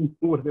 They didn't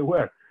know where they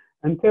were.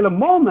 Until a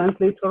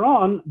moment later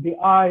on, the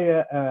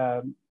eye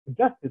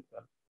adjusted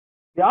itself.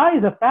 The eye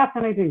is a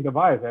fascinating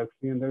device,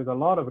 actually, and there's a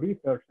lot of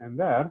research in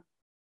there.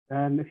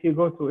 And if you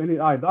go to any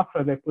eye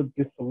doctor, they put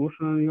this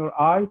solution in your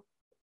eye,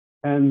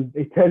 and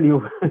they tell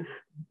you,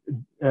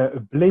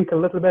 blink a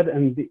little bit,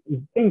 and the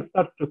thing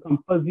starts to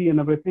come fuzzy and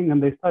everything,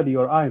 and they study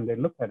your eye and they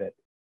look at it.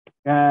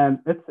 And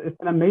it's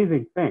an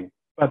amazing thing.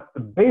 But the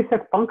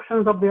basic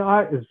functions of the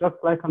eye is just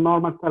like a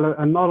normal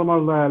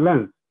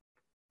lens.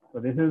 So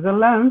this is a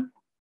lens.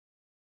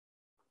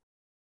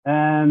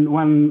 And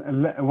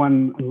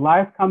when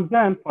light comes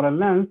in for a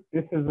lens,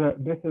 there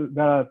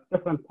are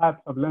different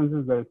types of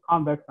lenses. There is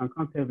convex and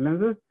concave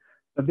lenses.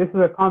 So this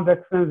is a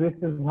convex lens. This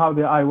is how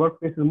the eye works.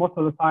 This is most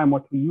of the time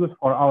what we use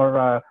for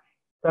our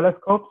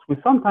telescopes. We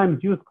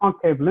sometimes use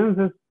concave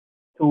lenses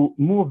to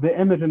move the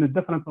image in a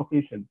different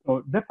location.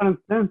 So different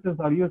lenses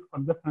are used for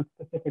different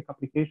specific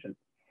applications.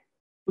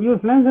 We use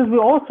lenses. We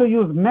also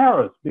use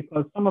mirrors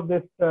because some of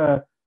this,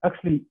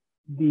 actually,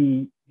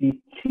 the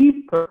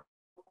cheaper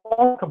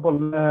portable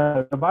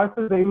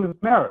devices, they use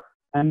mirror.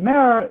 And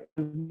mirror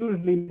is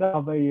usually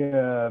of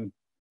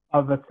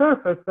a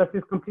surface that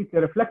is completely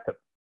reflective.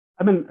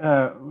 I mean,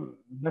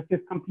 that is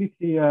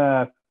completely,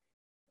 how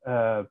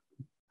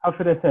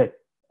should I say,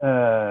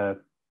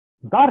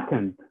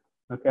 darkened,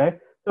 okay?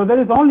 So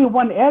there is only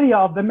one area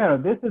of the mirror.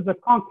 This is a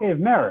concave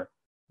mirror.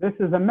 This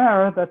is a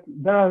mirror that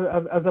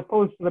as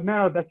opposed to the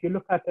mirror that you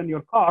look at in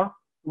your car,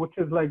 which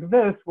is like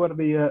this, where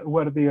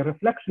the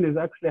reflection is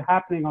actually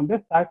happening on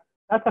this side.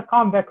 That's a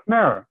convex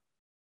mirror.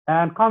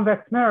 And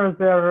convex mirrors,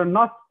 they're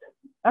not,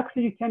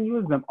 actually you can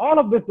use them. All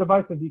of these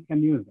devices, you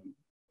can use them,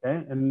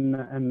 okay,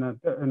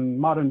 in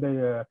modern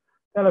day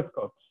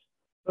telescopes.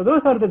 So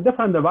those are the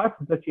different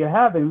devices that you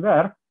have in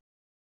there.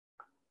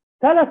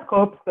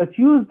 Telescopes that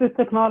use this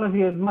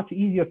technology is much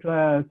easier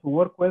to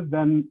work with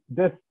than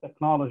this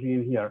technology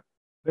in here.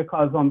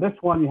 Because on this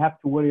one, you have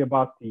to worry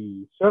about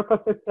the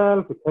surface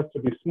itself. It has to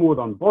be smooth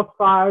on both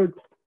sides.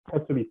 It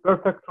has to be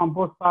perfect on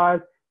both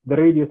sides. The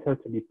radius has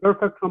to be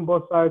perfect from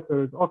both sides.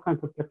 There's all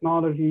kinds of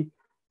technology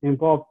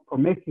involved for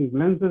making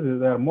lenses.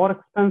 They're more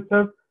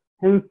expensive.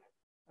 Hence,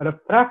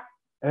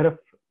 refractive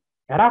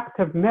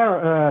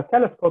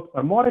telescopes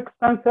are more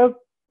expensive,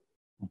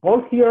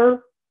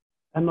 bulkier,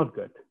 and not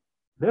good.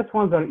 These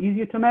ones are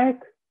easy to make,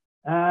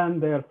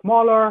 and they're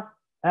smaller,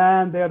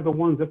 and they're the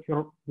ones that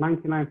you're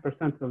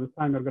 99% of the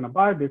time you're going to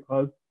buy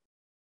because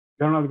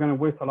you're not going to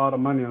waste a lot of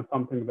money on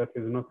something that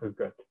is not as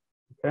good,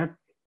 okay?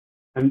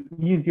 And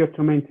easier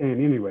to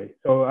maintain anyway.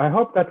 So I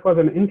hope that was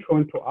an intro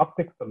into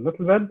optics a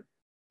little bit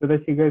so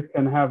that you guys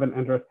can have an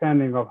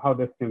understanding of how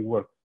this thing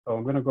works. So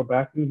I'm going to go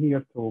back in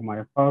here to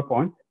my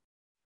PowerPoint.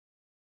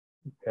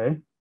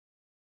 Okay.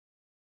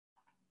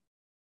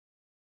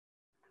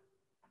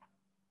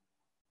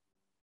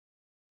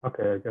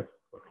 Okay, I guess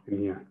it works in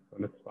here. So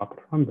let's stop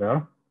it from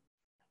there.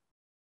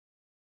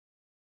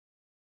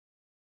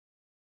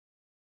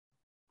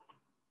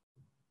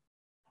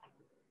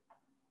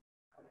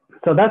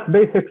 So that's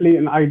basically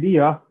an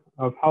idea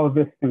of how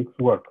these things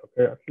work,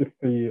 okay? At least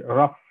the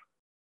rough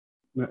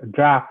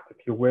draft, if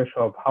you wish,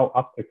 of how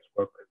optics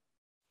work.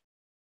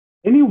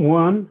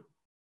 Anyone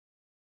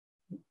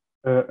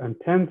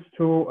intends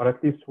to, or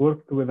at least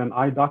worked with an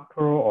eye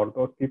doctor or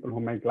those people who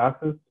make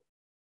glasses?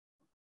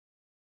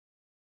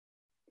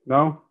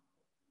 No?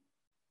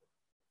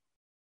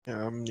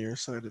 Yeah, I'm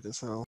nearsighted as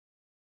hell.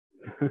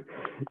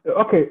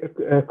 Okay,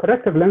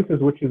 corrective lenses,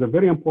 which is a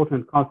very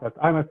important concept.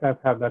 I myself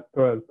have that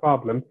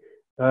problem.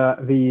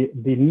 The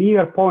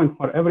near point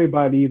for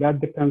everybody, that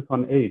depends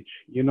on age.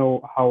 You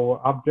know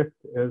how object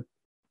is,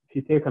 if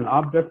you take an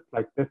object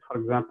like this, for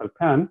example,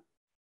 pen,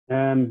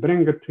 and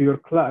bring it to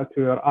your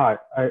eye.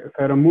 If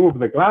I remove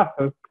the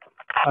glasses,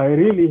 I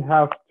really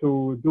have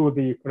to do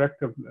the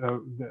corrective,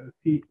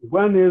 see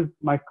when is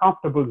my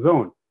comfortable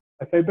zone.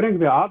 If I bring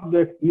the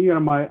object near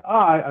my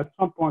eye, at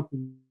some point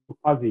it's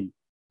fuzzy.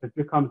 It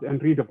becomes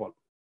unreadable.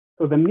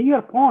 So the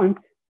near point,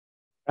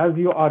 as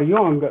you are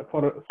young,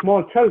 for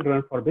small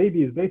children, for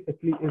babies,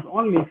 basically is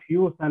only a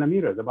few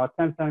centimeters, about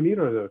 10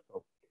 centimeters or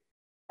so.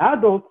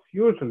 Adults,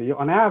 usually,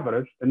 on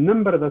average, the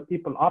number that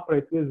people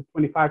operate with is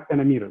 25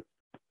 centimeters.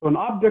 So an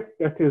object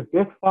that is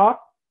this far,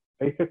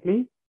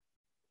 basically,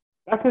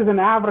 that is an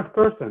average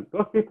person.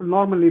 Those people,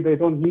 normally, they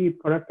don't need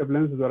corrective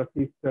lenses or at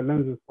least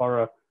lenses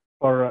for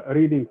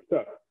reading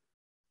stuff.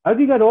 As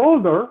you get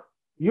older,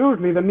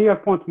 usually the near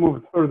point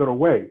moves further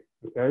away,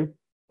 okay?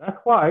 That's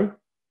why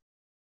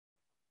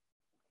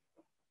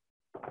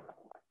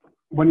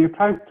when you're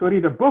trying to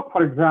read a book,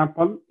 for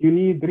example, you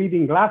need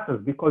reading glasses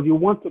because you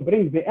want to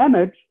bring the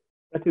image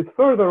that is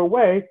further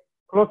away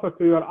closer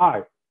to your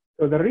eye.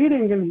 So the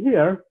reading in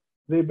here,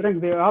 they bring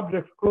the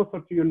object closer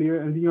to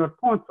your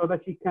point so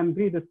that you can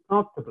read it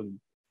comfortably.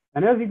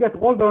 And as you get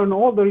older and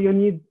older, you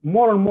need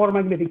more and more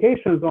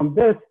magnifications on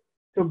this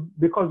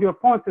because your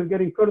point is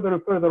getting further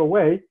and further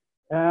away.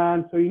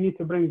 And so you need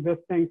to bring these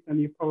things,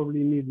 and you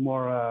probably need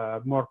more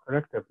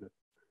correctiveness.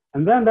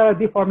 And then there are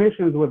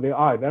deformations with the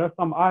eye. There are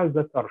some eyes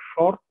that are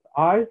short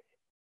eyes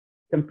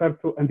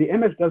compared to, and the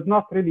image does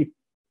not really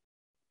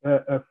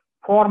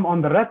form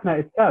on the retina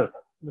itself.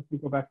 Let me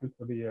go back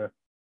into the,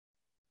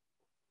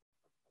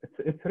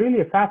 it's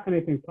really a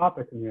fascinating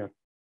topic in here.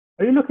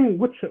 Are you looking,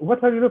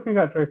 what are you looking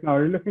at right now?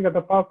 Are you looking at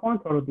the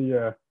PowerPoint or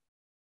the,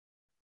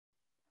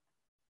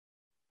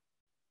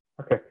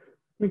 okay,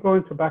 let me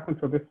go back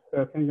into this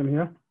thing in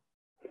here.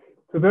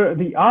 So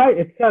the eye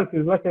itself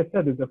is, like I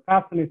said, is a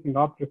fascinating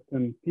object,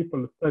 and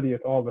people study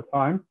it all the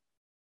time.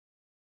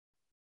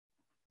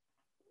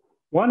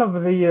 One of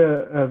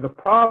the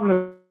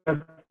problems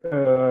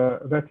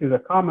that is a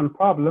common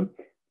problem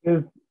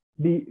is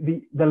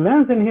the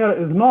lens in here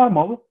is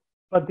normal,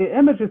 but the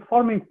image is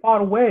forming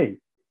far away.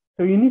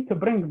 So you need to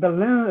bring the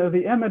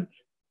image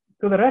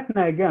to the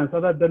retina again,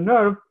 so that the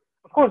nerve,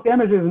 of course, the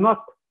image is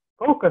not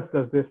focused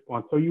at this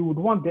point. So you would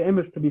want the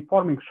image to be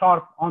forming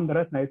sharp on the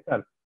retina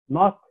itself,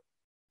 not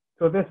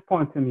to this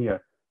point in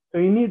here. So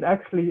you need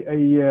actually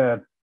a,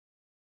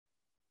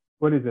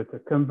 what is it?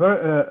 Is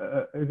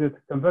it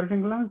a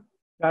converging lens?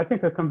 I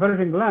think a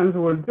converging lens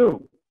will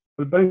do.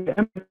 Will bring the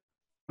image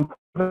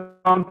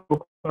down to a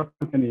focal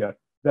point in here.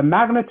 The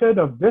magnitude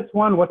of this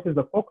one, what is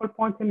the focal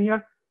point in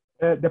here,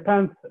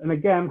 depends, and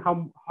again,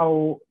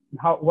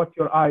 what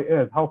your eye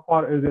is, how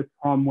far is it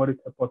from what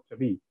it's supposed to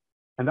be.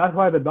 And that's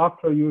why the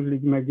doctor usually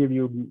may give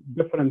you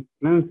different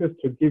lenses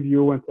to give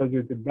you and tells you,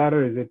 is it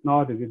better, is it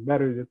not, is it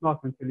better, is it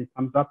not, until he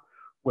comes up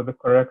with the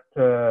correct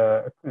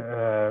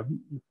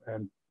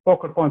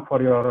focal point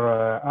for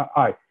your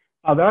eye.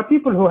 Now, there are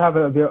people who have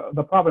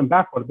the problem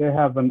backward. They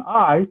have an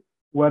eye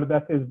where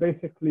that is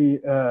basically,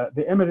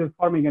 the image is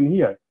forming in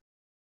here.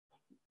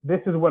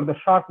 This is where the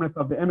sharpness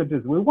of the image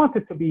is. We want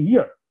it to be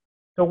here.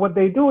 So what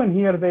they do in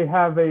here, they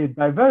have a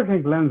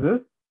diverging lenses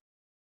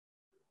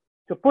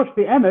to push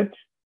the image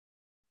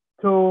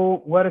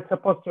to where it's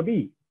supposed to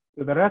be,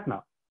 to the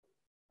retina.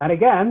 And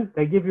again,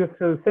 they give you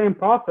through the same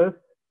process,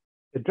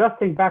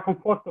 adjusting back and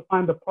forth to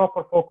find the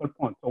proper focal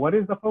point. So what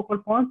is the focal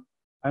point?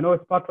 I know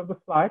it's part of the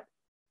slide.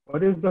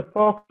 What is the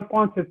focal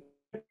point?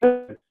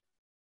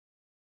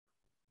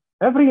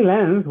 Every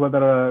lens,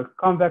 whether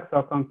convex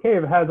or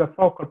concave, has a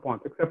focal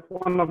point, except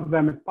one of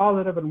them is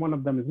positive and one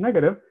of them is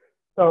negative.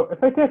 So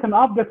if I take an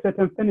object at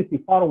infinity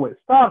far away,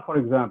 star, for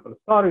example,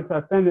 star is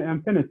at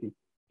infinity.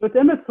 So it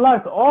emits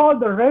light. All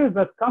the rays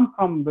that come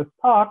from the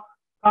star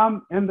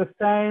come in the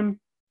same,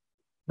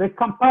 they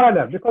come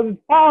parallel because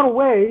it's far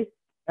away.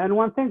 And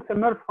when things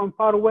emerge from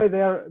far away, they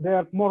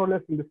are more or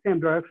less in the same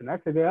direction.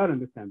 Actually, they are in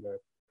the same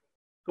direction.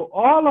 So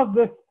all of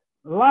this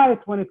light,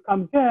 when it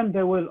comes in,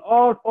 they will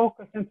all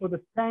focus into the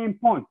same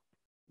point.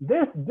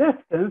 This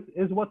distance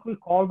is what we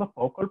call the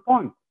focal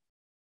point.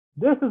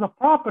 This is a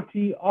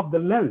property of the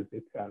lens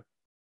itself.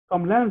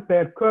 Some lenses, they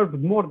are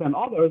curved more than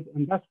others,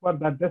 and that's where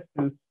that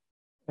distance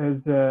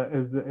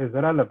is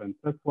relevant.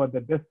 That's where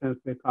the distance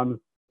becomes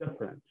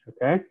different.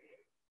 Okay,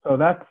 so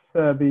that's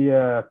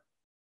the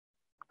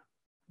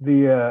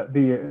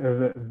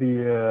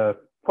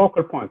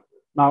focal point.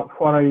 Now,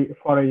 for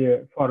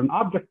an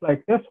object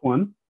like this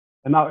one,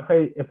 and now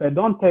if I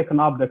don't take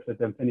an object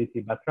at infinity,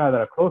 but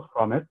rather close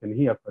from it, in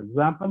here, for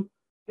example,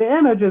 the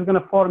image is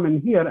going to form in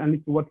here, and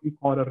it's what we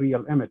call a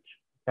real image.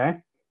 Okay.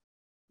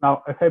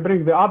 Now, if I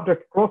bring the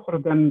object closer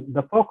than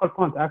the focal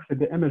point, actually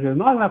the image is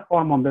not going to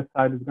form on this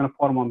side, it's going to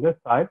form on this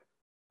side.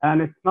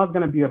 And it's not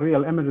going to be a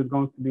real image, it's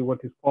going to be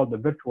what is called the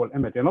virtual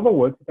image. In other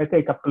words, if I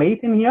take a plate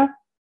in here,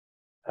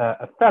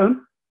 a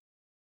film,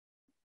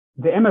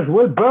 the image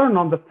will burn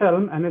on the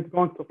film and it's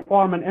going to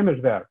form an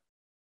image there.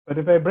 But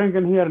if I bring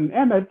in here an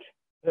image,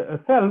 a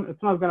film,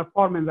 it's not going to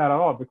form in there at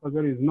all because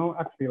there is no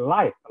actually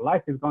light. The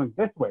light is going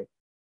this way.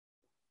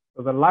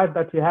 So the light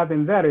that you have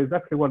in there is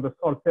actually where the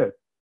source is.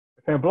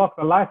 If I block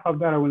the light out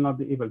there, I will not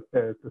be able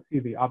to see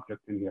the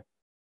object in here.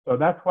 So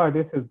that's why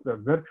this is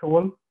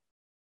virtual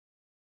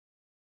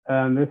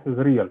and this is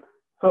real.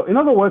 So in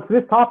other words,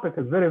 this topic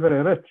is very,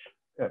 very rich.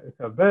 It's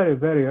a very,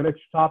 very rich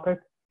topic.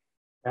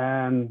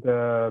 And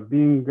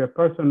being a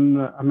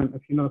person, I mean,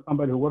 if you know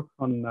somebody who works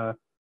on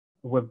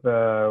with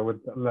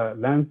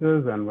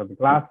lenses and with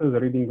glasses,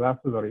 reading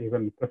glasses, or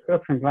even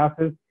prescription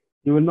glasses,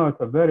 you will know it's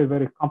a very,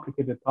 very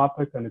complicated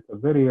topic, and it's a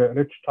very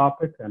rich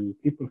topic, and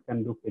people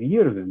can do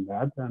careers in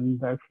that.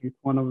 And actually, it's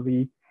one of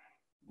the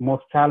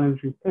most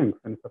challenging things,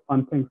 and it's a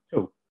fun thing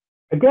too.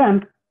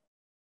 Again,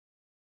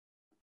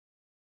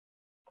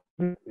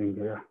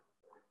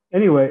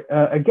 anyway,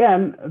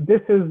 again,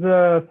 this is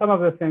some of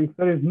the things.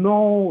 There is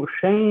no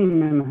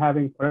shame in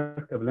having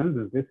corrective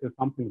lenses. This is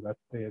something that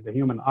the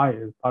human eye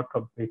is part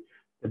of the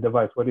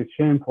device. What it's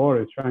shame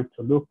for is trying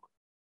to look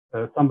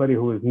somebody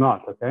who is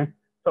not, okay?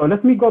 So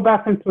let me go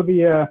back into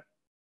the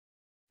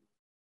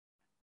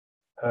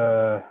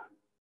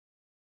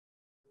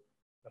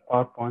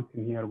PowerPoint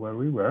in here where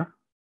we were.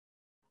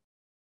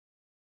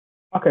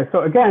 Okay,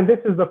 so again, this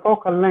is the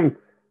focal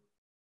length.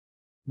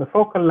 The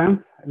focal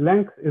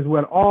length is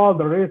where all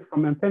the rays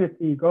from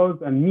infinity goes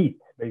and meet,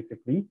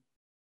 basically.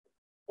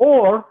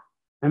 Or,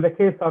 in the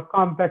case of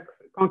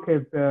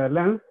concave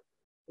lens,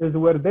 is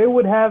where they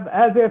would have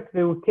as if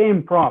they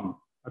came from.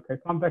 Okay,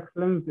 convex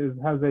lens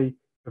has a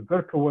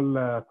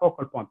virtual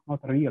focal point,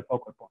 not a real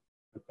focal point.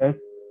 Okay,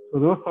 so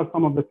those are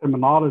some of the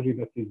terminology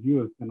that is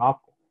used in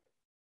optics.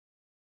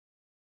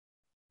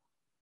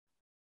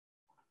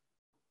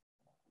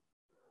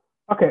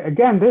 Okay,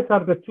 again, these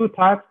are the two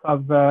types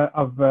of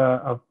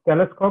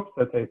telescopes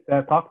that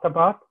I talked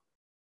about.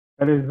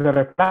 There is the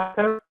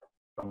reflector,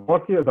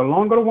 the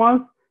longer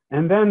ones,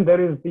 and then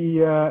there is the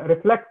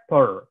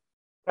reflector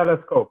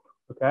telescope,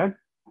 okay?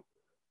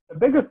 The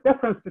biggest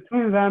difference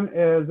between them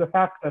is the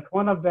fact that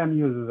one of them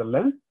uses a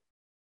lens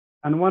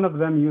and one of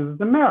them uses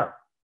a mirror.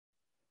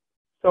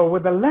 So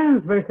with the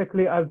lens,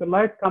 basically, as the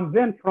light comes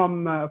in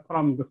from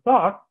the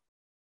star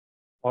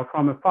or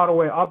from a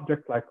faraway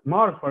object like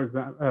Mars, for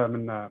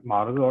example,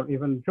 Mars or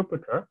even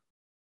Jupiter,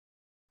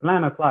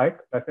 planet-like,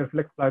 that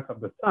reflects light of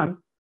the sun.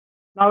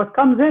 Now it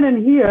comes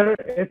in here,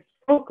 it's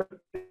focused.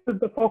 This is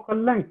the focal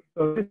length.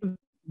 So this is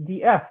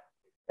the F.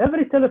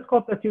 Every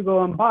telescope that you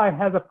go and buy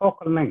has a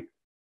focal length.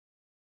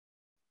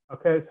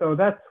 Okay, so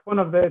that's one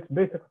of its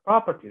basic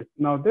properties.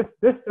 Now this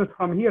distance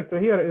from here to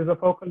here is a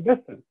focal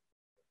distance.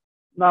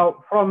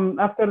 Now from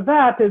after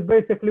that is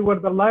basically where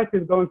the light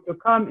is going to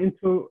come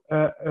into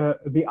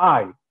the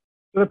eye.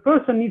 So the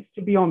person needs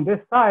to be on this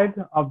side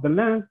of the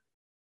lens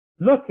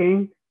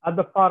looking at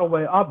the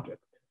faraway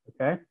object,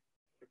 okay?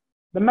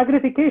 The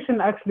magnification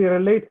actually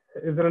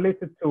is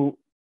related to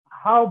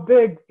how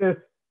big this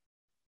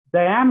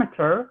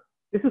diameter,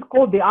 this is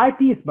called the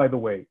eyepiece, by the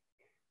way.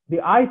 The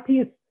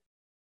eyepiece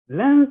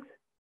lens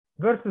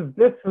versus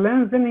this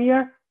lens in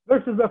here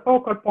versus the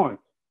focal point,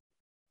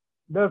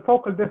 the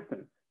focal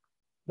distance.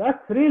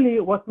 That's really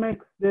what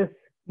makes this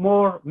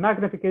more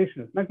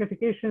magnification.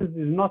 Magnification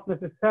does not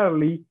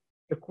necessarily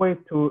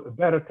equate to a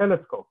better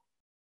telescope.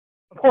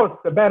 Of course,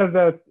 the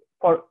better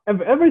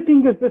if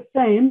everything is the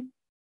same,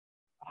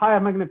 higher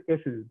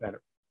magnification is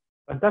better.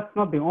 But that's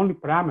not the only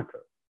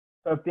parameter.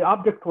 So if the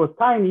object was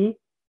tiny,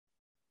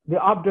 the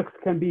objects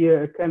can be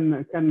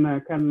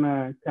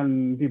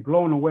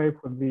blown away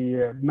for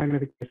the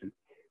magnification.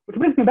 Which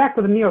brings me back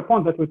to the near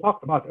point that we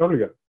talked about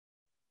earlier.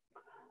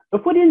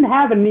 If we didn't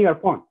have a near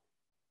point,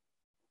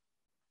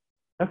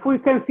 if we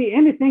can see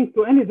anything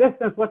to any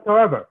distance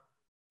whatsoever,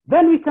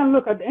 then we can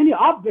look at any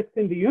objects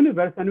in the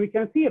universe and we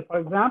can see it. For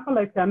example,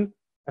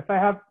 if I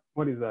have,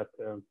 what is that?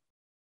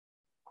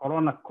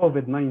 Corona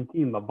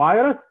COVID-19, the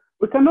virus,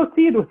 we cannot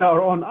see it with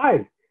our own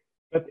eyes.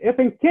 But if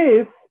in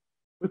case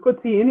we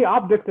could see any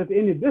object at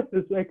any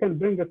distance, I can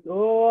bring it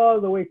all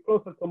the way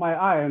closer to my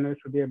eye and I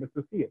should be able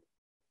to see it.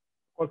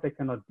 Of course, I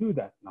cannot do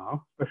that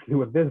now, especially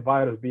with this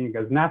virus being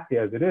as nasty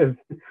as it is.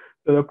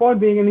 So the point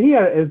being in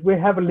here is we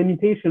have a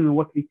limitation on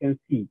what we can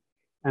see.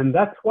 And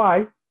that's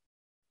why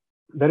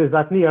there is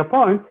that near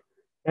point.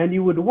 And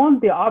you would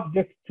want the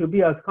object to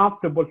be as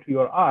comfortable to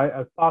your eye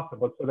as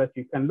possible so that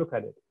you can look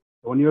at it.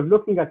 So when you're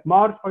looking at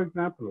Mars, for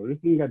example, or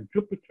looking at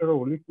Jupiter,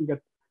 or looking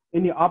at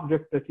any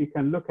object that you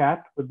can look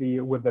at with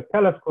the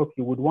telescope,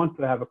 you would want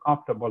to have a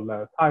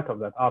comfortable sight of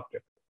that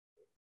object.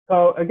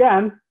 So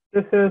again,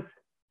 this is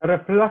a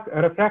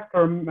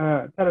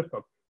refractor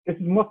telescope. This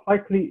is most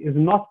likely is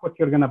not what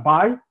you're going to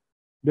buy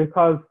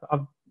because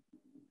of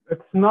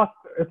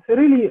it's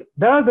really,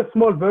 there are the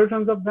small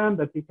versions of them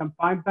that you can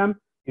find them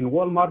in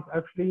Walmart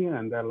actually,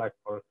 and they're like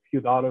for a few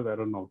dollars, I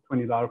don't know,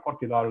 $20,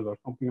 $40 or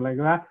something like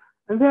that.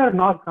 And they are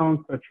not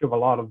going to achieve a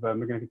lot of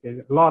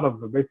magnification, a lot of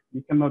the basic,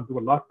 you cannot do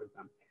a lot with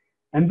them.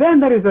 And then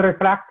there is a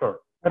reflector.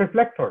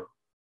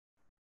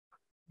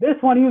 This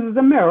one uses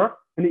a mirror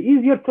and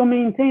easier to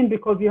maintain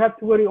because you have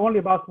to worry only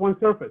about one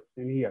surface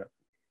in here.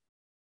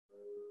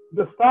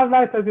 The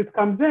starlight as it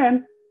comes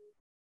in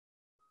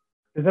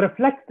is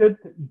reflected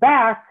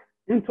back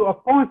into a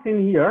point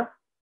in here,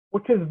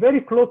 which is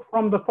very close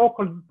from the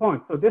focal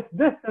point. So this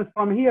distance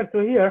from here to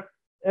here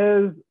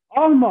is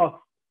almost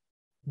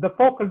the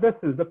focal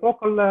distance, the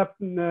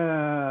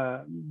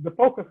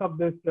focus of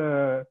this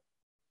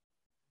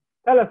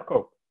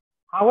telescope.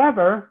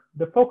 However,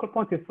 the focal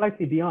point is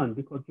slightly beyond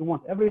because you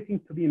want everything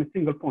to be in a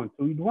single point.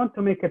 So you'd want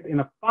to make it in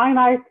a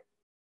finite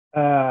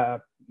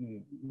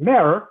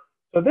mirror.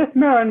 So this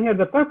mirror in here,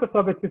 the purpose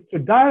of it is to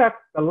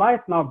direct the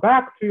light now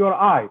back to your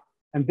eye.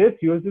 And this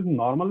uses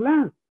normal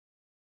lens.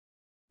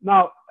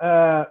 Now,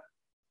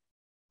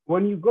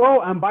 when you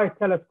go and buy a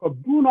telescope,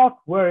 do not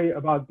worry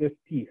about this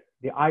piece,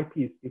 the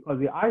eyepiece, because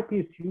the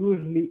eyepiece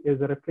usually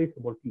is a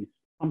replaceable piece,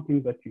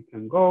 something that you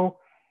can go.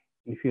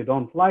 If you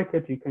don't like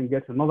it, you can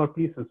get another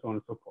piece and so on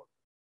and so forth.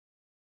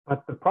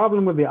 But the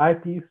problem with the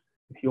eyepiece,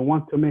 if you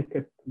want to make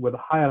it with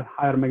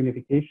higher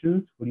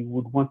magnifications, you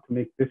would want to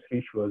make this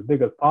ratio as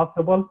big as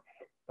possible.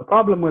 The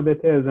problem with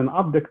it is an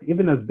object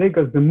even as big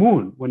as the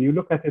moon, when you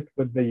look at it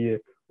with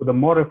the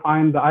more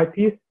refined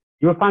eyepiece,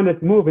 you'll find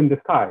it move in the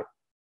sky.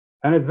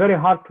 And it's very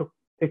hard to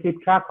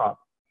keep track of.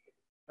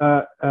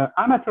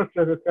 Amateur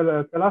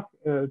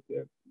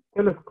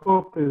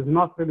telescope is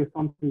not really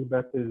something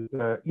that is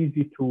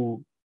easy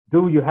to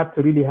do. You have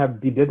to really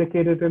be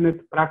dedicated in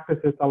it, practice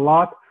it a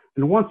lot.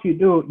 And once you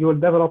do, you will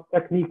develop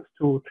techniques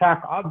to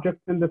track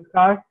objects in the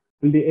sky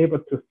and be able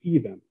to see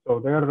them.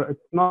 So it's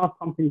not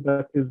something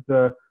that is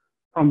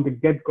from the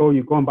get-go,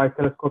 you go and buy a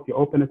telescope, you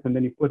open it, and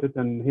then you put it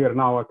in here.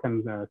 Now I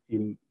can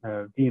see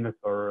Venus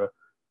or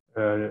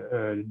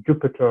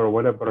Jupiter or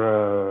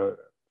whatever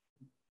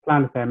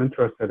planet I'm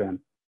interested in.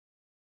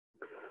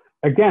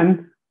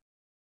 Again,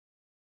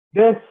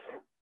 this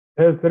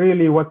is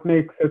really what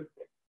makes it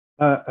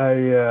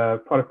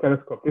for a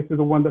telescope. This is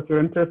the one that you're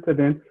interested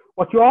in.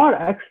 What you are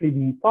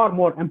actually far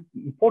more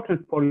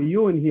important for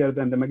you in here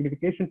than the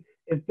magnification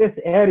is this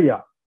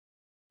area,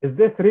 is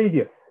this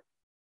radius,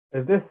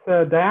 is this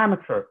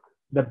diameter.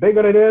 The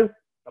bigger it is,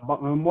 the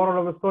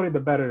moral of the story, the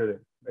better it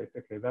is.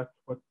 Basically, that's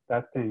what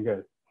that thing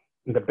is.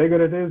 And the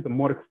bigger it is, the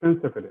more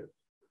expensive it is.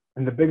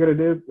 And the bigger it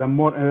is, the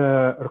more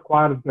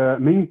required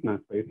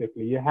maintenance,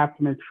 basically. You have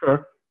to make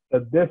sure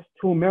that these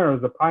two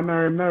mirrors, the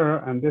primary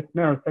mirror and this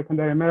mirror,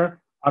 secondary mirror,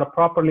 are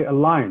properly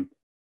aligned.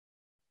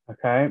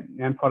 Okay,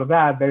 and for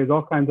that, there is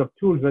all kinds of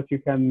tools that you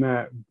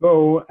can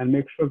go and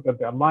make sure that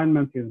the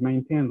alignment is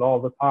maintained all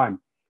the time.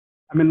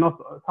 I mean,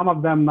 some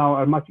of them now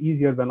are much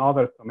easier than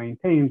others to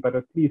maintain, but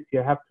at least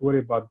you have to worry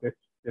about this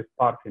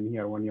part in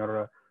here when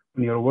you're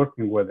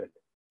working with it.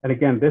 And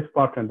again, this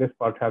part and this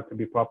part have to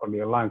be properly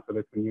aligned so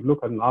that when you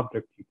look at an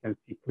object, you can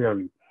see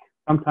clearly.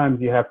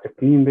 Sometimes you have to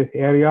clean this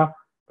area,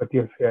 but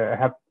you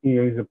have to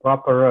use the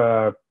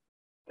proper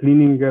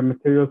cleaning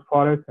materials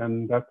for it,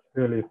 and that's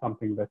really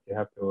something that you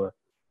have to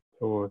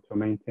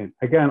maintain.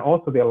 Again,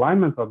 also the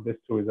alignment of this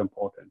two is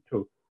important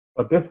too.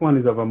 But this one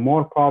is of a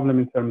more problem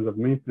in terms of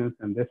maintenance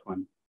than this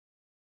one.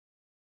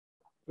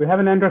 We have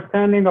an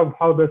understanding of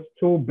how these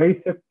two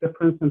basic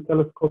difference in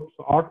telescopes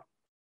are?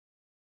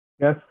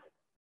 Yes?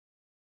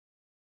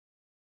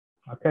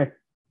 Okay.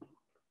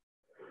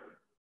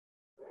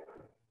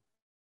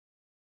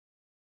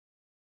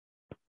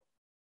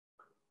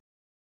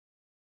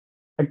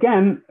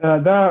 Again,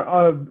 there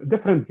are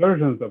different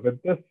versions of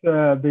it.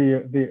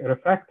 The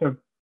refractive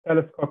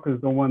telescope is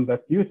the one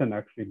that Newton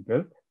actually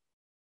built.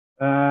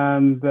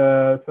 And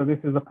so this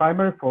is the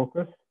primary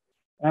focus.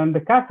 And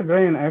the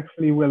Cassegrain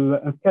actually will,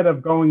 instead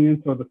of going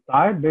into the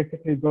side,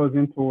 basically goes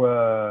into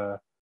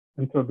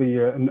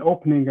an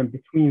opening in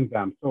between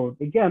them. So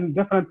again,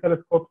 different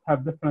telescopes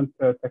have different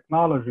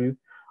technologies.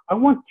 I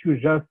want you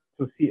just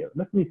to see,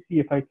 let me see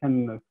if I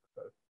can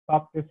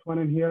stop this one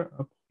in here.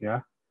 Oops,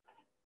 yeah.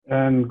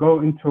 And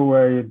go into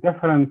a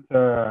different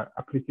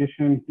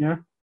application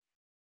here.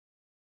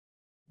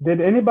 Did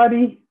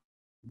anybody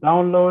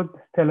download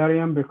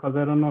Stellarium? Because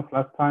I don't know if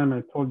last time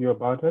I told you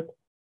about it.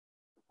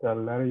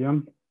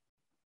 Stellarium.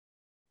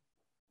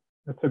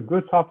 It's a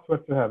good software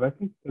to have. I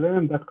think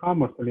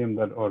Stellarium.com or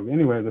Stellarium.org.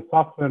 Anyway, the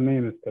software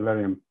name is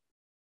Stellarium.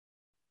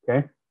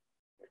 Okay.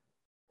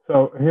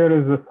 So here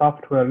is the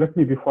software.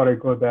 Before I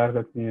go there,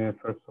 let me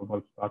first of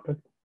all start it.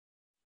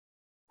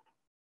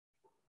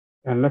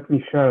 And let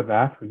me share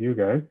that with you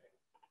guys.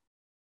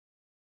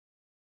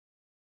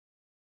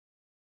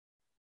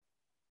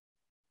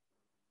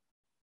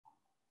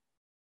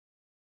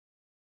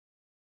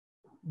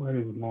 Where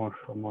is more?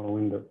 Show more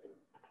windows.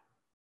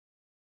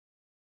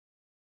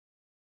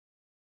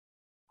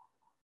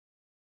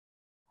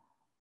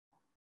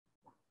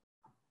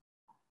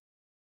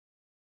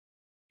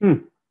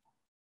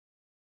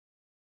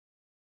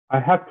 I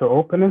have to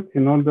open it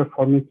in order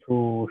for me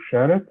to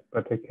share it,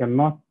 but I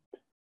cannot.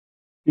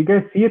 You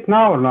guys see it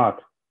now or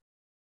not?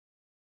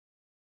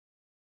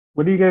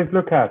 What do you guys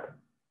look at?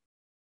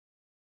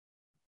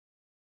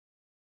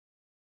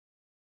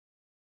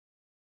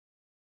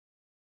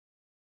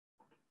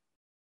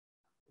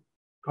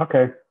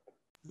 Okay.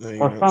 No,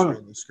 you're not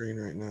sharing the screen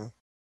right now.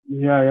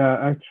 Yeah.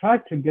 I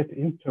tried to get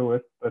into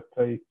it, but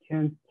I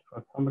can't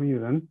for some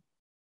reason.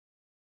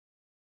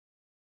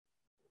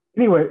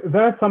 Anyway,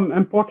 there are some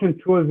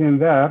important tools in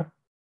there,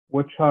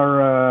 which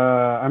are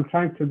I'm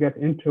trying to get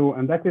into,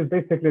 and that is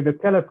basically the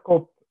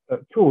telescope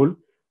tool,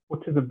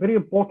 which is a very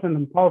important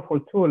and powerful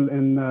tool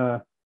in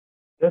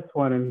this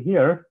one in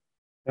here.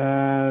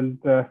 And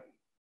oh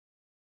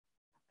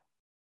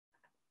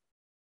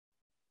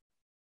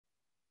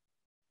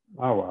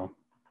wow,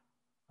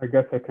 I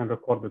guess I can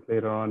record it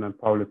later on and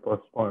probably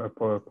post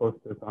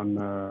it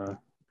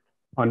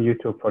on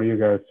YouTube for you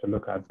guys to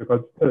look at,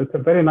 because it's a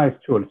very nice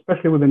tool,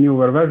 especially with the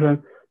newer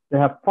version. They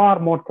have far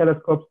more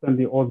telescopes than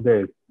the old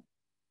days.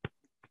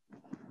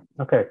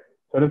 Okay,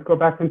 so let's go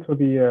back into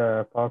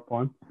the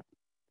PowerPoint.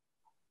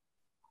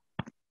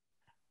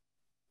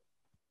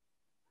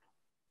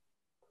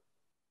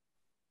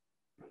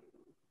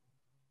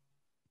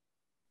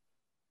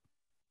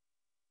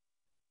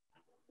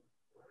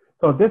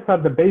 So these are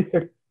the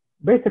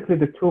basically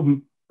the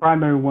two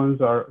primary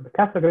ones are, the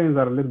Cassegrains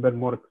are a little bit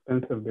more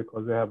expensive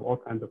because they have all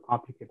kinds of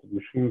complicated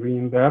machinery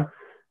in there.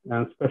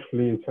 And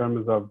especially in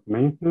terms of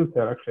maintenance,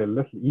 they're actually a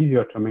little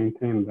easier to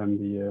maintain than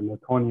the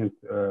Newtonian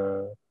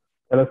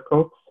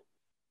telescopes.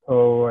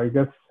 So I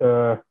guess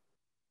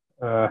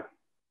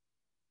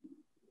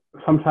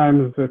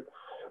sometimes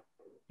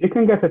you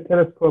can get a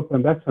telescope,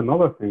 and that's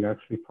another thing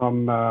actually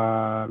from,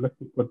 let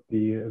me put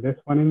this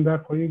one in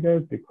there for you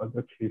guys, because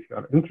actually if you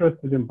are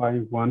interested in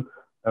buying one,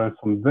 there are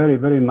some very,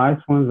 very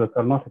nice ones that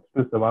are not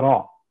expensive at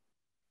all.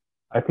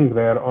 I think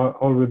they are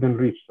all within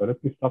reach. So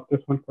let me stop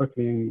this one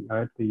quickly and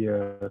add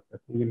the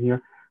thing in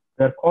here.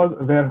 They're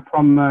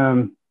from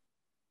an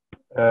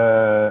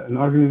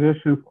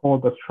organization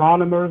called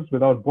Astronomers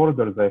Without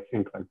Borders, I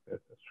think, like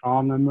this.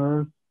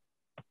 Astronomers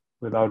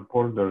Without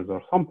Borders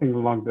or something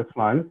along this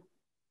line.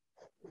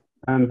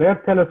 And their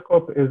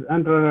telescope is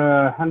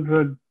under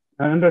 $200.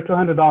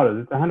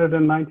 It's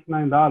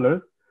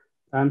 $199.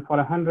 And for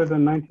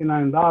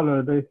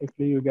 $199,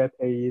 basically, you get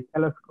a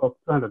telescope,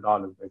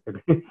 $200,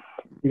 basically.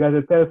 You get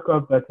a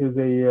telescope that is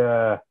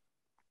a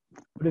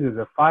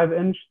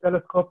 5-inch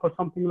telescope or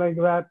something like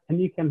that. And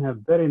you can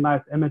have very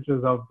nice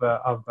images of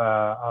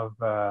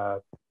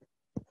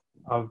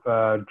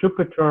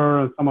Jupiter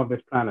and some of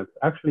these planets.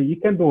 Actually, you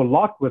can do a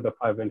lot with a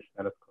 5-inch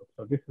telescope.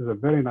 So this is a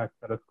very nice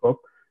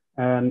telescope.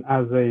 And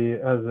as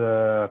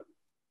a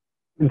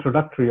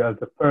introductory, as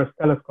the first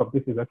telescope,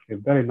 this is actually a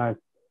very nice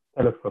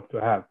telescope to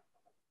have.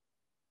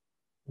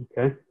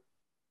 Okay.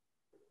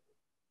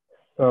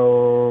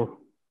 So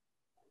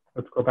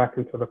let's go back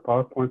into the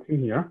PowerPoint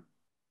in here.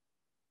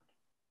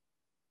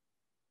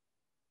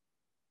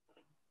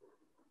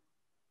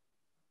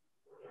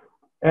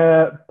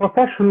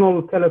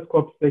 Professional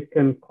telescopes, they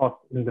can cost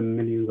in the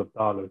millions of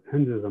dollars,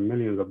 hundreds of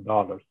millions of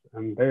dollars,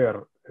 and they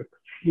are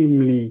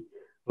extremely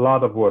a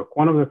lot of work.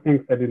 One of the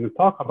things I didn't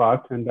talk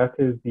about, and that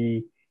is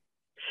the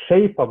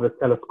shape of the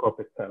telescope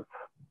itself.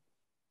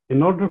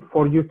 In order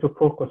for you to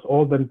focus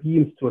all the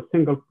beams to a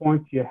single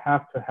point, you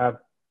have to have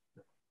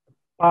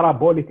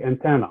parabolic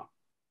antenna.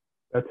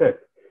 That's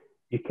it.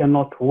 You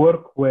cannot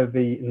work with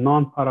the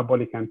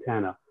non-parabolic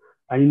antenna.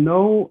 I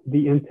know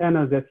the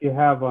antennas that you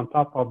have on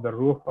top of the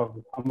roof of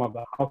some of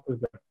the houses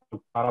that are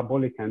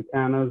parabolic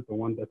antennas, the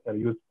ones that are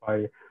used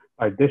by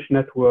Dish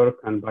Network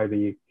and by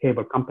the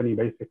cable company,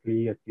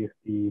 basically, at least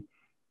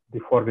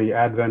before the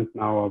advent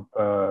now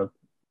of,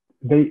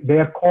 they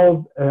are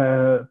called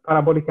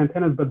parabolic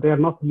antennas, but they are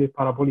not really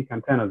parabolic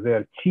antennas. They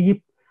are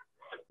cheap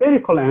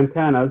spherical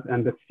antennas,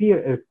 and the sphere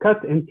is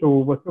cut into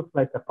what looks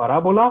like a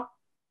parabola.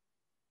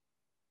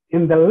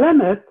 In the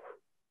limit,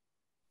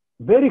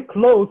 very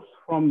close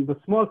from the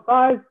small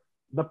size,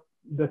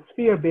 the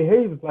sphere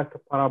behaves like a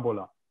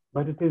parabola,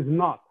 but it is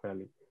not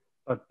really.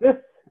 But this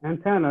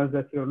antenna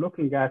that you're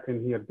looking at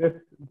in here,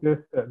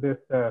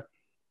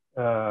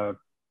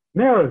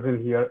 mirrors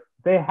in here,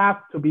 they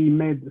have to be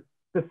made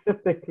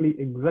specifically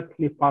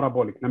exactly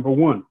parabolic, number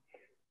one.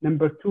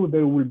 Number two,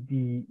 there will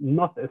be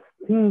not a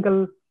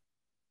single,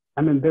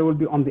 they will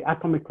be on the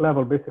atomic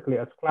level, basically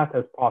as flat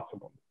as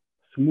possible,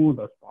 smooth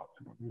as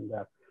possible in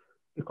that.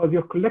 Because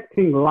you're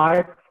collecting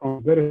light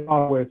from very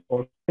far away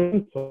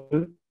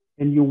sources,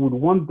 and you would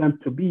want them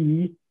to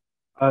be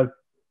as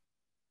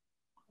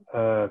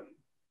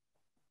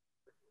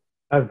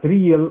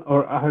real,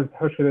 or as,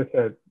 how should I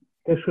say it?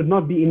 There should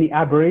not be any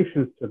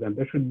aberrations to them.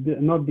 There should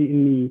not be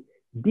any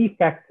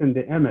defects in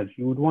the image.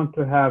 You would want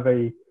to have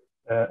a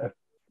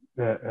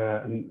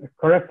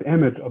correct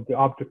image of the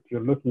object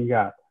you're looking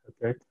at.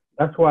 Okay,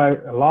 that's why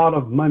a lot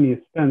of money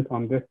is spent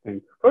on this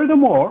thing.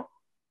 Furthermore,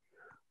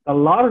 the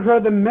larger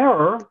the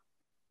mirror,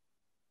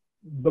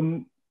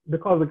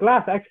 because the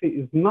glass actually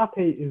is not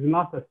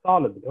a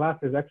solid. The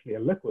glass is actually a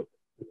liquid.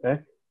 Okay,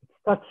 it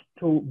starts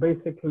to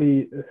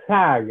basically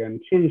sag and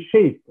change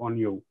shape on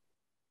you.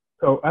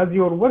 So as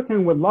you're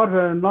working with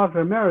larger and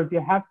larger mirrors, you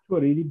have to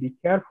really be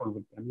careful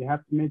with them. You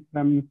have to make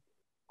them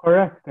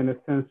correct in a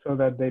sense so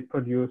that they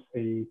produce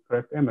a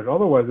correct image.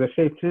 Otherwise, the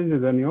shape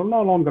changes and you're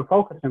no longer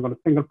focusing on a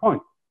single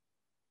point.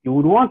 You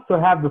would want to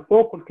have the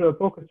focus to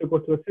go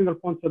to a single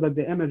point so that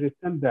the image is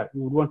sent there.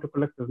 You would want to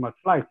collect as much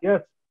light,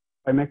 yes,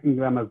 by making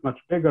them as much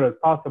bigger as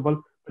possible,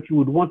 but you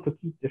would want to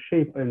keep the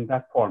shape in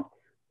that form.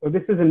 So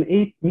this is an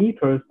 8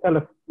 meters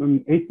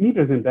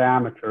in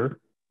diameter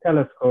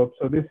telescope.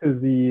 So this is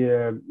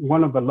the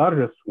one of the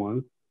largest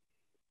ones.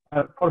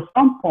 For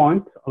some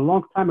point, a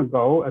long time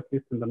ago, at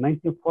least in the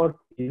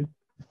 1940s,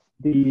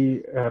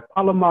 the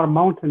Palomar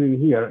Mountain in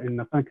here in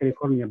Southern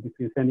California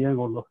between San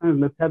Diego and Los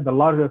Angeles had the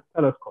largest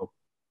telescope.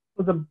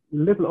 It was a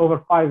little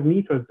over 5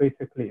 meters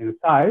basically in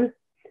size.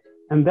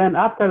 And then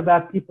after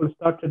that, people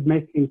started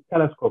making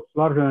telescopes,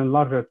 larger and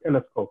larger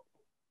telescopes.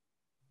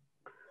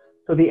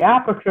 So the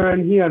aperture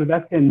in here,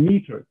 that's in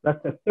meters.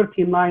 That's at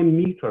 39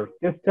 meters.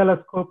 These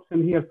telescopes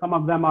in here, some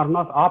of them are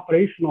not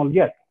operational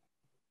yet.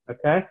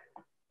 Okay,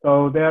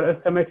 so they are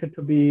estimated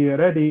to be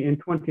ready in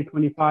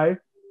 2025.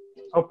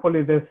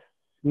 Hopefully this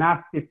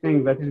nasty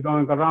thing that is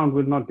going around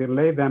will not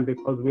delay them,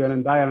 because we are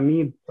in dire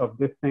need of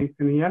these things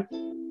in here.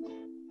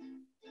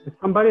 If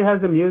somebody has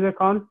the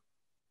music on.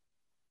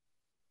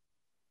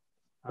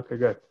 Okay,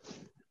 good.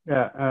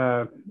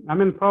 Yeah, I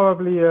mean,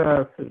 probably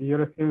if you're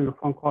receiving a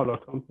phone call or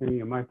something,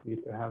 you might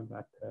need to have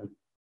that.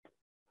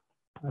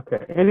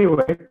 Okay,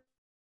 anyway.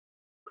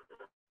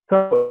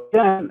 So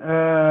again,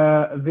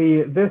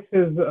 this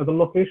is the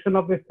location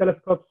of these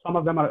telescopes. Some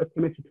of them are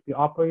estimated to be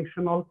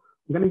operational.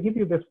 I'm going to give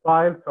you this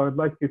file, so I'd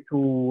like you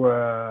to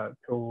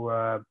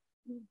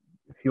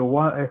if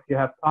you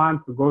have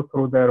time, to go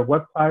through their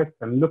websites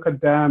and look at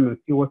them and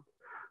see what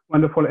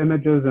wonderful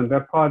images and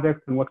their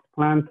projects and what's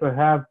planned to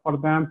have for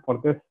them for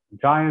this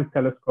giant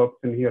telescopes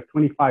in here,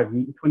 25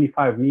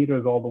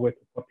 meters all the way to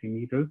 40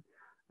 meters.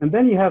 And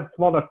then you have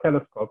smaller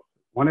telescopes.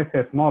 When I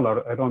say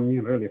smaller, I don't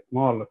mean really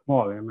small.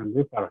 I mean,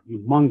 these are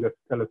humongous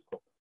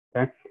telescopes,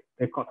 okay?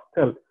 They cost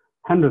still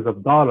hundreds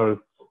of dollars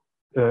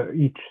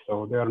each,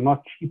 so they are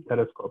not cheap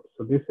telescopes.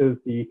 So this is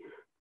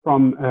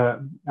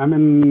I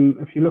mean,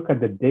 if you look at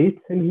the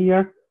dates in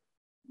here,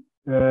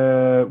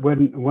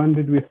 when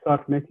did we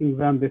start making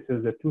them? This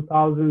is the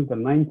 2000s, the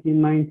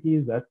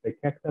 1990s, that's the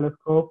Keck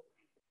telescope,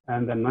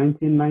 and the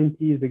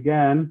 1990s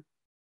again.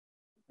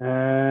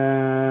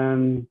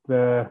 And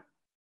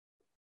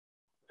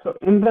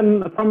and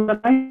then from the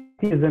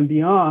 90s and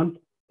beyond,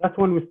 that's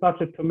when we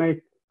started to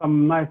make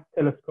some nice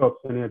telescopes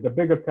in here, the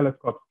bigger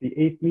telescopes, the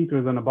 8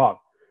 meters and above.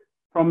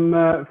 From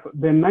the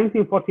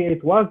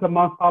 1948 was the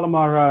Mount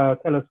Palomar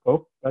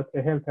telescope. That's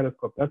the Hale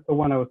telescope. That's the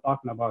one I was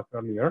talking about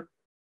earlier.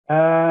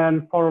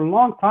 And for a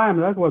long time,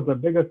 that was the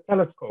biggest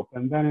telescope.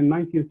 And then in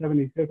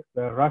 1976,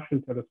 the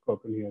Russian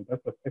telescope in here,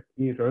 that's a 6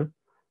 meters.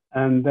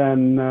 And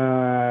then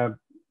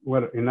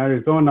in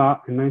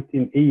Arizona in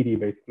 1980,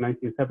 basically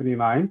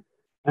 1979.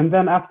 And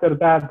then after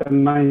that, the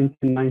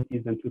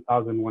 1990s and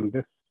 2001,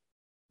 this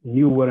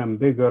newer and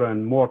bigger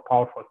and more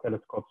powerful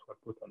telescopes were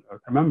put on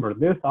Earth. Remember,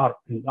 these are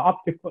in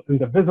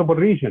the visible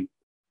region.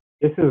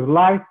 This is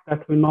light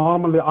that we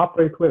normally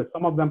operate with.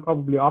 Some of them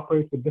probably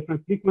operate with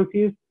different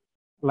frequencies,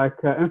 like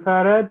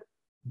infrared,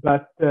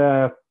 but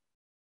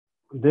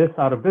these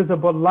are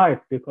visible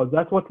light because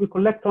that's what we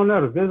collect on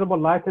Earth, visible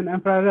light and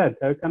infrared.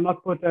 I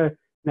cannot put an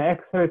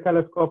X-ray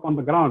telescope on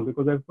the ground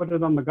because if I put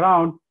it on the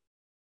ground,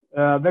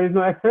 there is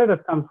no X-ray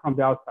that comes from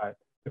the outside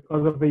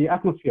because of the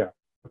atmosphere,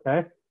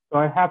 okay? So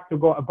I have to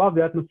go above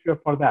the atmosphere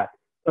for that.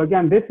 So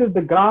again, this is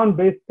the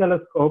ground-based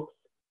telescopes.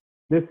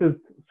 This is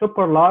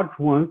super large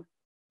ones.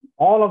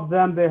 All of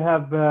them, they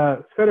have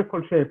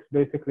spherical shapes,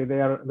 basically.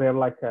 They're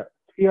like a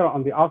sphere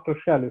on the outer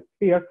shell, is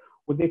sphere,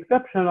 with the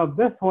exception of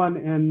this one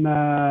in,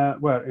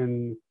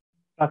 in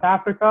South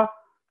Africa,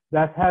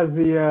 that has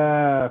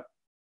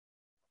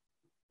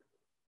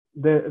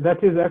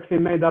that is actually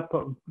made up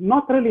of,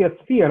 not really a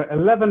sphere,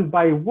 11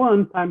 by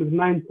 1 times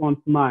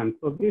 9.9.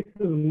 So this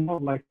is more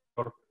like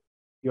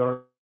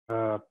your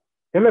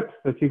ellipse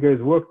that you guys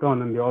worked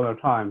on in the other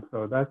time.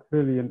 So that's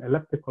really an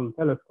elliptical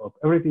telescope.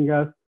 Everything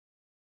else,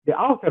 the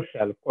outer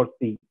shell, of course,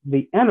 the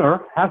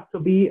inner has to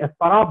be a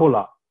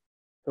parabola.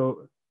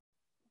 So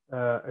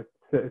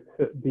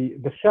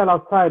the shell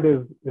outside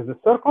is a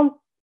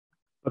circle,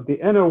 but the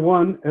inner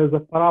one is a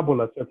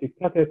parabola. So if you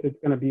cut it, it's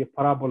going to be a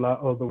parabola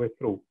all the way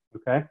through,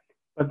 okay?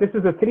 But this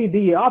is a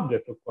 3D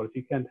object, of course.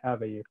 You can't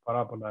have a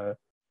parabola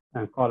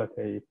and call it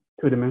a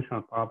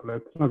two-dimensional parabola.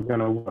 It's not going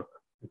to work,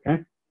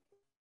 okay?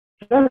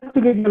 Just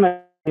to give you an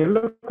idea,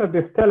 look at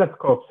these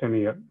telescopes in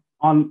here.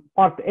 On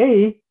part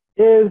A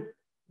is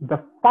the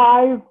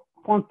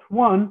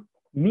 5.1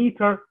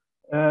 meter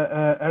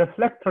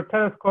reflector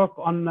telescope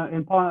in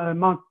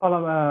Mount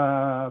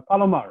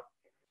Palomar.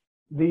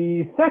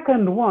 The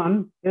second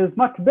one is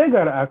much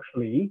bigger,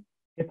 actually.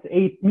 It's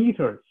 8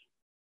 meters.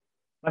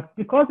 But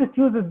because it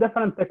uses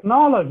different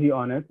technology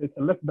on it, it's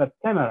a little bit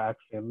thinner,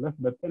 actually, a little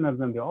bit thinner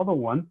than the other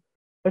one.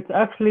 It's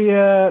actually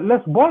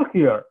less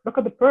bulkier. Look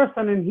at the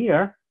person in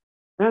here.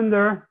 And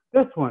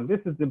this one, this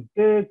is a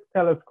big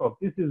telescope.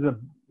 This is a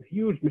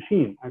huge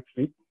machine,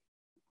 actually.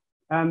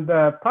 And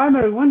the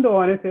primary window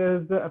on it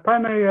is,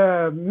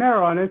 primary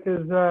mirror on it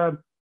is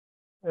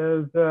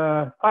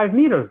 5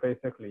 meters,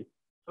 basically.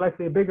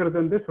 Slightly bigger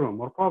than this room,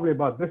 or probably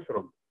about this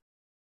room.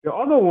 The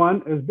other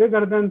one is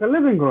bigger than the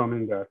living room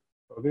in there.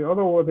 So the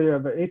other one, they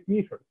have 8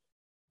 meters.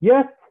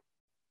 Yet,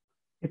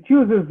 it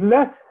uses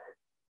less,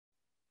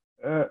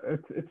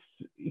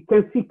 you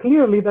can see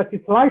clearly that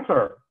it's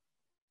lighter.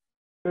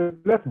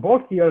 It's less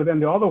bulkier than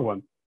the other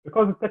one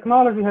because the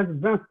technology has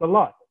advanced a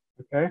lot,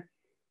 okay?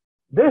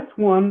 This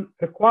one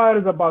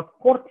requires about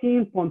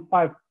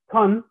 14.5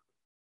 tons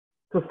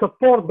to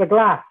support the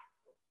glass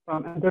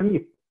from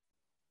underneath,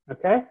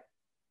 okay?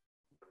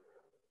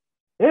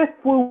 If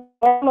we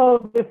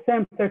follow the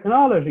same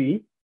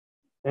technology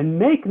and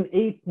make an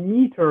 8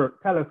 meter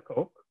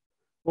telescope,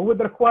 we would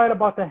require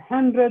about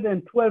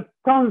 112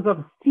 tons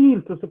of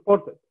steel to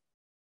support it.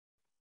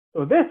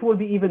 So this will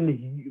be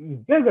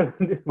even bigger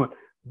than this one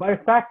by a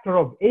factor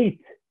of 8,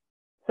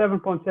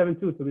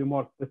 7.72 to be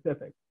more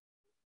specific.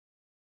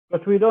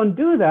 But we don't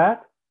do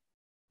that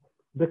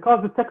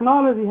because the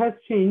technology has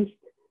changed,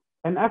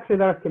 and actually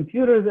there are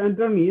computers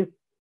underneath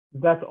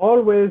that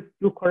always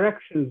do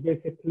corrections,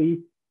 basically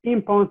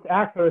pinpoint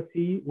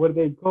accuracy, where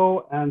they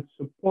go and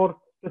support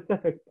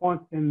specific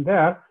points in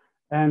there,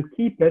 and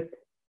keep it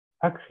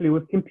actually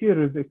with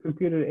computers,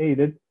 computer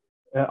aided,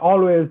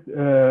 always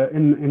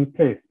in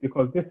place,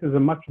 because this is a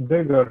much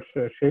bigger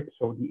shape.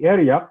 So the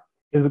area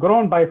is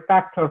grown by a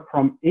factor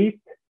from 8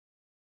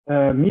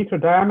 meter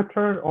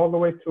diameter all the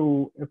way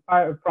to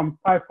from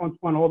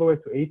 5.1 all the way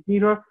to 8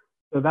 meter.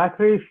 So that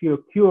ratio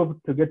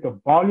cubed to get the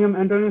volume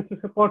underneath to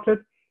support it.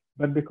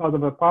 But because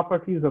of the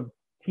properties of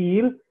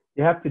steel,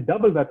 you have to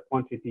double that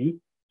quantity.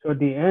 So at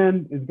the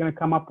end, it's going to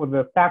come up with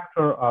a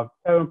factor of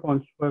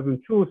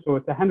 7.72. So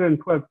it's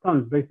 112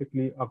 tons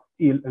basically of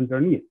steel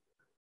underneath.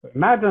 So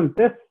imagine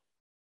this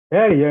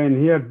area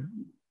in here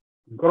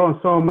grown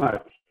so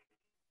much.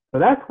 So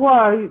that's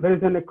why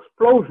there's an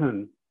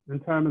explosion in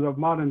terms of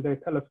modern day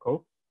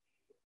telescopes.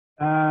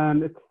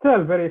 And it's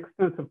still very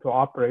expensive to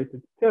operate.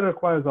 It still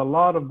requires a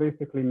lot of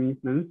basically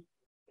maintenance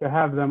to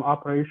have them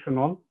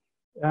operational.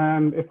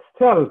 And it's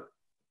still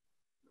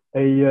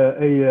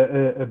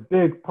a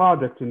big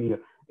project in here.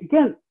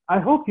 Again, I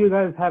hope you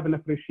guys have an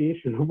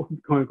appreciation of what's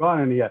going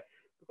on in here.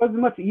 Because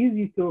it's much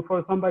easier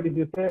for somebody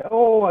to say,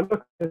 oh,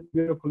 look at this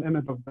beautiful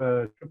image of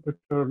the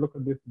Jupiter, look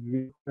at this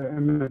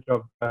image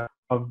of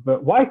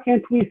why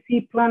can't we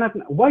see planet?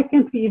 Why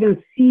can't we even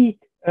see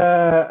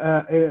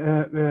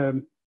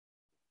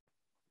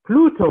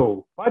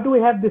Pluto? Why do we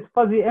have this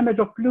fuzzy image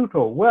of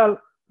Pluto?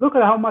 Well, look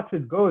at how much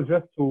it goes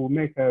just to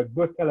make a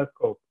good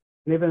telescope.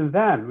 And even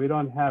then, we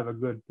don't have a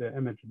good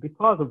image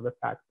because of the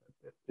fact that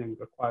this thing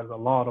requires a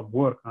lot of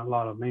work and a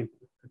lot of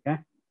maintenance, okay?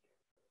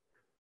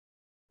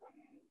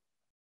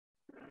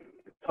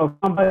 So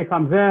somebody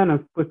comes in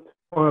and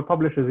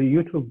publishes a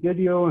YouTube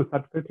video and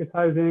starts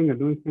criticizing and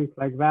doing things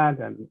like that,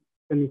 and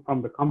sitting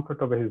from the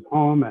comfort of his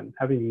home and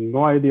having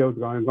no idea what's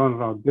going on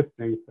around these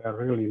things,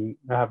 really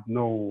have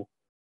no,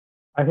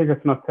 I think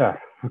it's not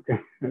fair, okay?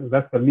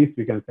 That's the least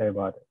we can say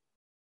about it.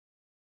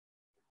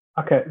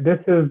 Okay, this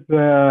is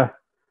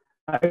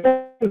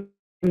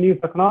new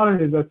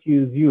technology that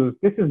you use.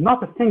 This is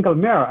not a single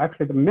mirror.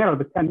 Actually, the mirror,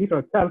 the 10 meter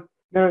itself,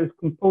 mirror is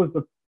composed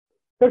of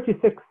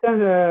 36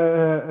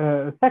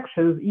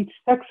 sections. Each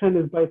section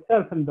is by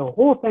itself, and the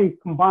whole thing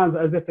combines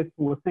as if it's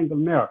a single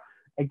mirror.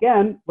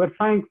 Again, we're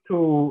trying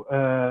to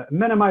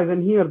minimize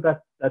in here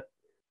that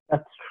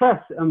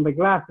stress on the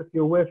glass, if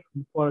you wish,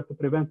 to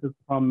prevent it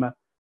from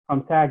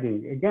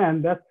sagging.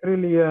 Again, that's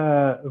really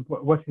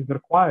what is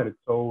required.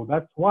 So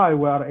that's why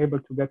we are able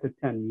to get to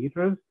 10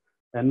 meters.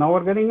 And now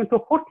we're getting into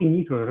 40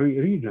 meter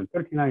region,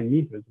 39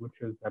 meters, which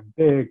is a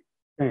big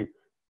thing.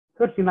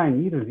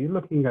 39 meters, you're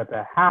looking at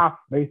a half,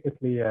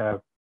 basically,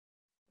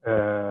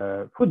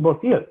 football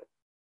field.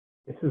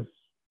 This is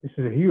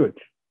huge.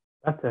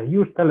 That's a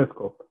huge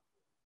telescope.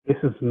 This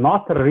is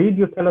not a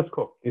radio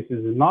telescope. This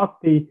is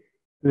not the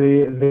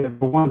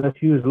one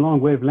that use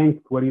long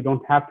wavelength where you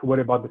don't have to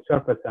worry about the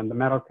surface and the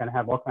metal can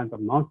have all kinds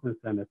of nonsense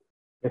in it.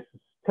 This is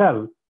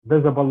still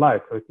visible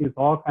light, so it needs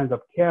all kinds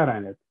of care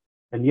in it.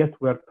 And yet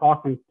we're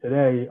talking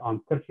today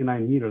on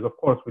 39 meters. Of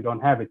course, we don't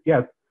have it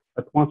yet,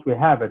 but once we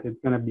have it, it's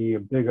going to be a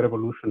big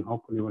revolution.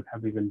 Hopefully, we'll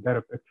have even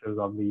better pictures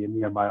of the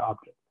nearby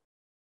object.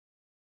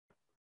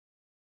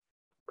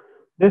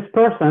 This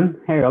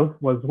person, Hale,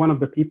 was one of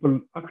the people,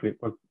 actually,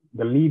 was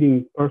the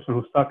leading person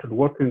who started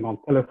working on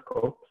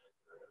telescopes.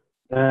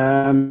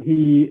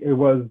 He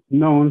was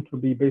known to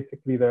be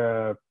basically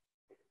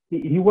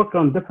he worked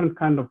on different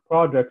kinds of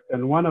projects,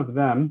 and one of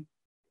them,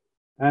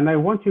 and I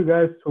want you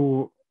guys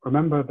to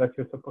remember that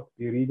you're supposed to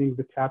be reading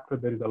the chapter.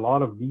 There is a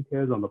lot of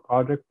details on the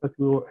projects that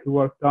he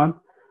worked on.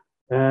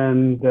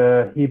 And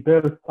he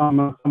built some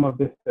of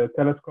these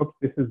telescopes.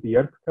 This is the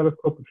Earth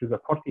telescope, which is a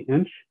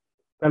 40-inch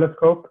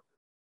telescope.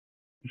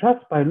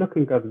 Just by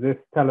looking at this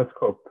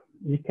telescope,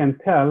 you can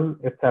tell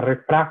it's a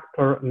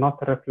refractor, not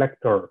a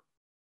reflector,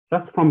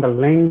 just from the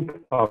length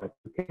of it,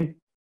 okay?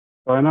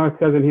 So I know it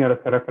says in here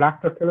it's a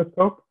refractor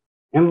telescope.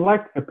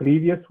 Unlike the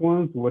previous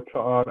ones, which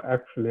are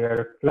actually a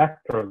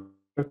reflector,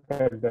 look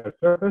at the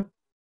surface.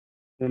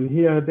 And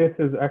here, this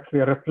is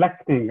actually a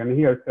reflecting, and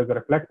here it says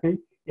reflecting.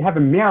 You have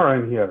a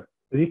mirror in here.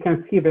 As you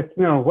can see this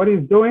mirror, what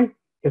it's doing,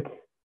 it's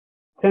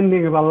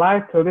sending the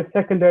light to this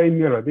secondary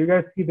mirror. Do you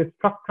guys see the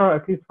structure,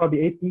 at least for the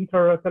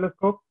 8-meter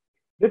telescope?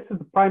 This is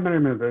the primary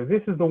mirror.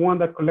 This is the one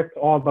that collects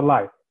all the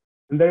light.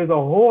 And there is a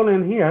hole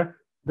in here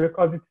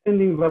because it's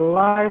sending the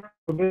light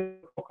to the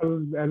focal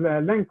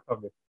length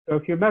of it. So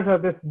if you measure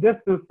this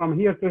distance from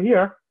here to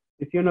here,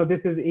 if you know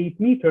this is 8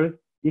 meters,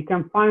 you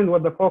can find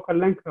what the focal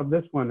length of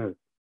this one is.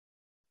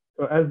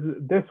 So as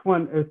this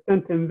one is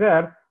sent in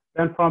there,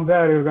 then from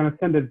there, you're going to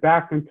send it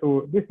back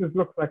into,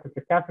 looks like it's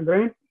a cathode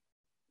ray,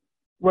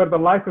 where the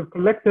light is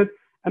collected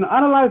and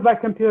analyzed by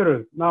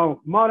computers. Now,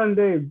 modern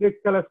day big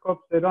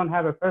telescopes, they don't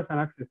have a person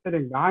actually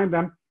sitting behind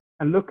them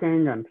and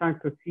looking and trying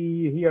to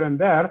see here and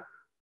there.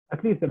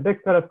 At least the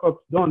big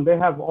telescopes don't. They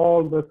have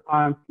all the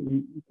time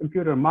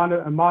computer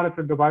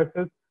monitor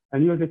devices,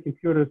 and usually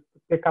computers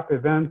pick up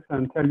events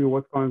and tell you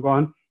what's going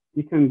on.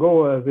 You can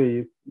go as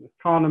an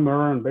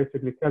astronomer and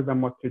basically tell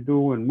them what to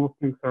do and move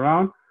things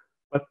around.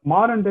 But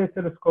modern day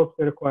telescopes,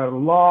 they require a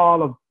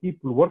lot of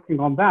people working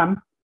on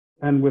them,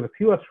 and with a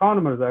few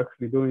astronomers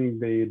actually doing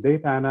the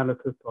data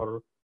analysis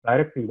or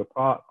directing the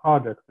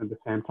projects at the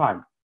same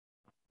time.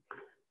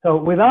 So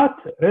without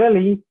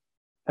really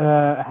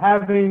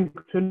having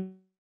to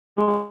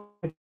know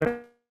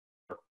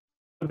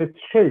its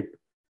shape,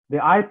 the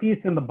eyepiece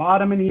in the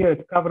bottom in here is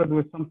covered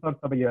with some sort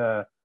of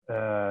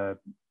a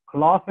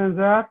cloth in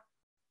there,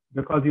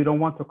 because you don't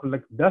want to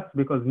collect dust,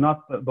 because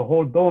not the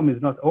whole dome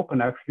is not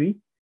open actually,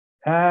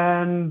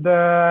 and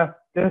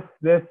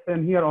this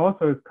in here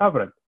also is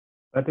covered.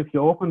 But if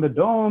you open the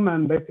dome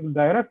and basically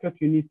direct it,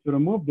 you need to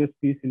remove this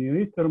piece, and you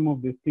need to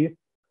remove this piece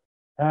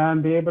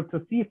and be able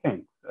to see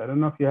things. I don't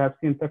know if you have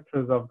seen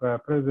pictures of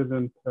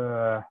President,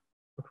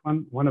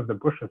 one of the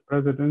Bush's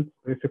presidents,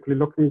 basically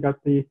looking at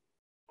the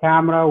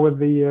camera with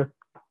the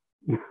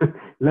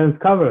lens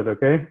covered.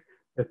 Okay,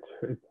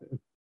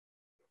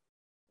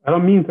 I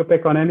don't mean to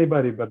pick on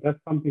anybody, but that's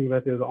something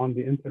that is on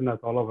the internet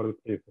all over the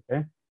place.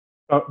 Okay,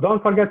 so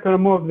don't forget to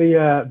remove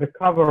the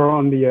cover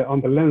on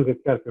the lens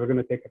itself. We're going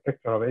to take a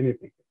picture of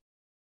anything.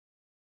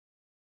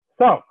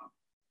 So,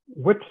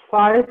 which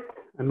site?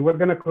 And we're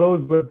going to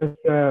close with this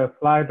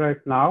slide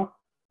right now.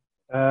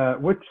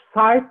 Which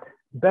site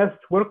best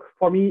works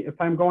for me if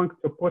I'm going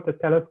to put a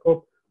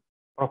telescope,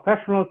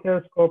 professional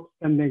telescope,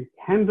 spending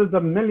hundreds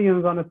of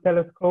millions on a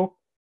telescope?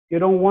 You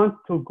don't want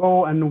to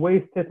go and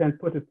waste it and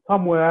put it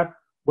somewhere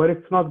where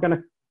it's not going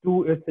to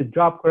do its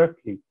job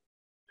correctly.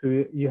 So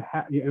you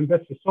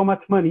invest so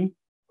much money.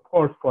 Of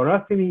course, for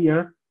us in a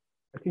year,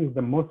 I think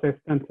the most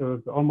expensive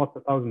is almost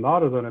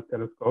 $1,000 on a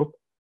telescope.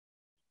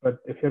 But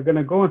if you're going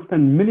to go and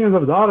spend millions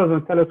of dollars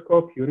on a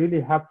telescope, you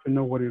really have to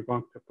know where you're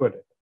going to put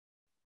it.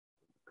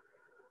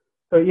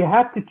 So you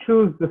have to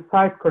choose the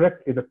site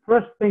correctly. The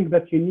first thing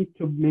that you need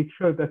to make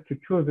sure that you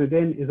choose it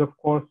in is, of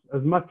course,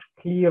 as much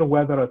clear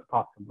weather as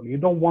possible. You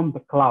don't want the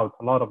clouds,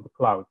 a lot of the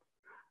clouds.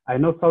 I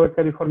know Southern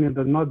California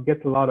does not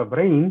get a lot of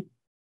rain,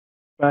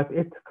 but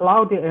it's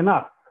cloudy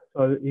enough.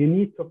 So you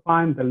need to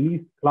find the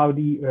least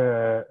cloudy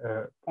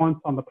points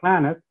on the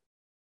planet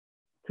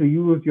to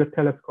use your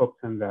telescopes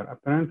in there.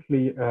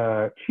 Apparently,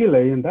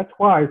 Chile, and that's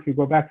why if you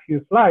go back a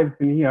few slides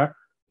in here,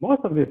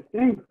 most of these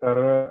things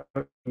are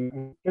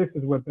in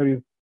places where there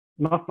is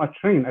not much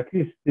rain, at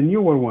least the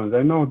newer ones.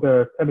 I know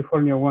the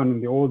California one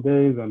in the old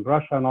days and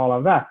Russia and all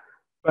of that.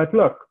 But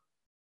look,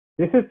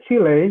 this is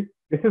Chile,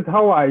 this is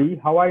Hawaii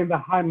in the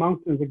high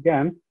mountains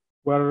again,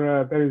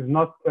 where there is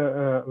not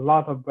a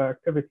lot of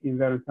activity in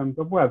there in terms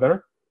of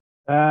weather.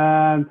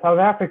 And South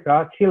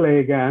Africa, Chile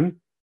again,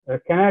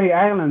 Canary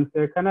Islands.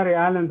 The Canary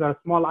Islands are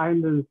small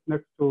islands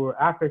next to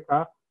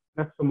Africa,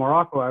 next to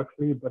Morocco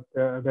actually, but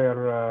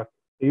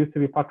they used to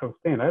be part of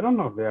Spain. I don't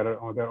know if they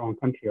are their own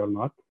country or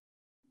not.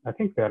 I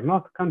think they are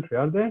not a country,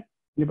 are they?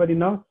 Anybody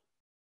knows?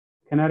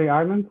 Canary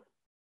Islands?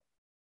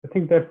 I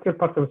think they're still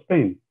part of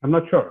Spain. I'm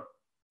not sure.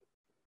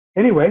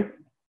 Anyway,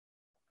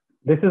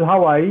 this is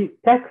Hawaii.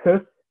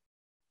 Texas,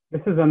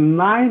 this is a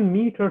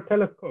 9-meter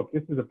telescope.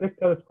 This is a big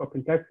telescope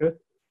in Texas.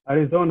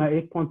 Arizona,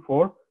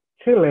 8.4.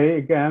 Chile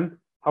again.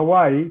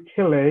 Hawaii,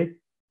 Chile,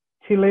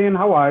 Chile and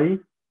Hawaii,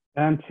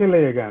 and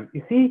Chile again.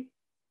 You see,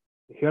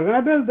 if you're going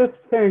to build this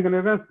thing and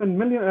you're going to spend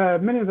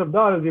millions of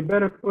dollars, you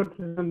better put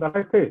it in the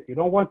right place. You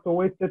don't want to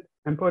waste it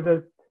and put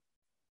it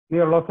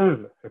near Los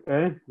Angeles,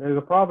 okay? There's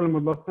a problem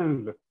with Los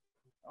Angeles.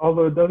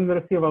 Although it doesn't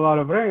receive a lot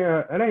of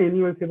rain,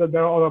 you will see that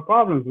there are other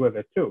problems with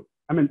it too.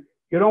 I mean,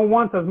 you don't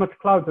want as much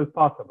clouds as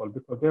possible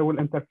because they will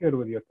interfere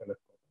with your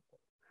telescope.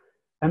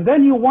 And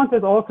then you want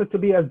it also to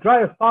be as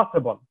dry as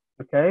possible.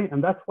 Okay,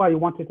 and that's why you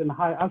want it in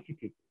high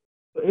altitude.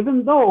 So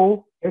even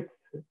though it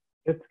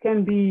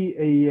can be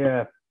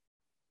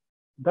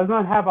does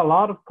not have a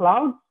lot of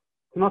clouds,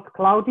 it's not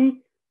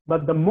cloudy,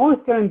 but the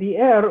moisture in the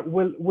air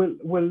will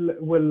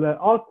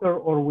alter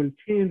or will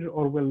change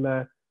or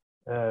will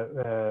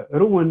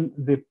ruin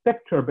the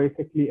picture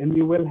basically, and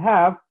you will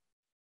have.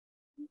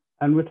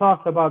 And we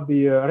talked about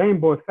the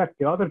rainbow effect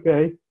the other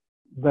day.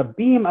 The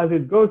beam as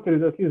it goes through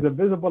the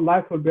visible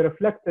light will be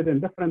reflected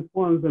in different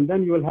ones, and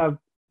then you will have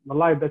the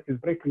light that is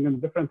breaking in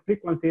different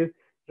frequencies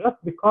just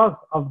because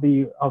of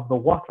the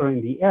water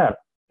in the air.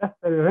 That's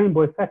the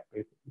rainbow effect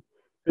basically.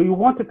 So you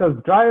want it as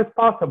dry as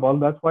possible.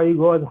 That's why you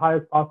go as high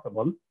as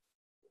possible.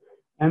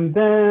 And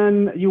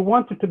then you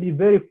want it to be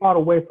very far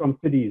away from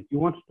cities. You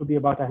want it to be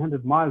about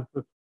 100 miles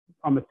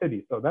from a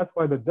city. So that's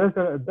why the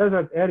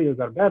desert areas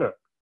are better,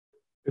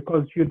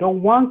 because you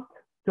don't want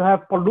to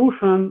have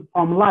pollution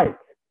from light.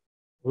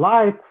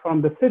 Light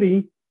from the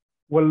city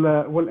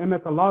will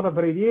emit a lot of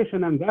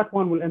radiation, and that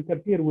one will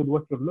interfere with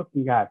what you're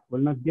looking at, will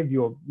not give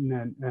you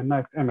a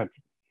nice image.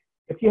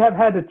 If you have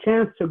had a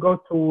chance to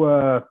go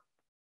to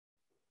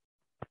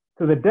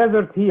the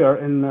desert here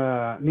in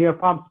near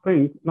Palm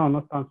Springs, no,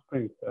 not Palm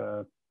Springs,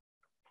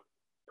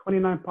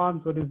 29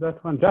 Palms, what is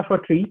that one? Joshua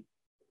Tree.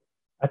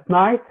 At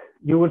night,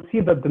 you will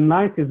see that the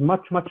night is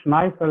much, much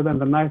nicer than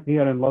the night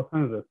here in Los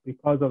Angeles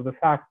because of the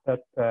fact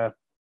that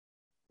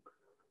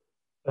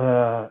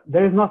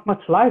there is not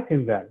much light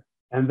in there.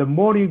 And the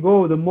more you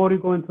go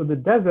into the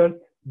desert,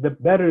 the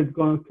better it's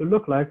going to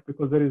look like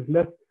because there is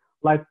less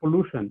light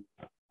pollution.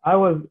 I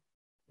was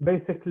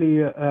basically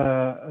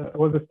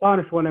was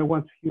astonished when I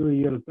went a few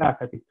years back,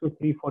 I think 2,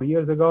 3, 4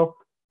 years ago.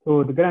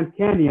 to the Grand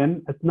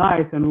Canyon at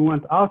night, and we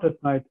went out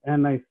at night,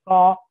 and I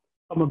saw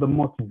some of the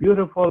most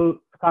beautiful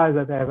skies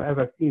that I have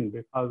ever seen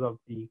because of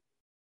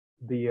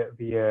there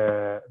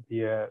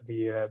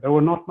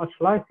were not much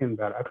light in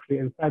there. Actually,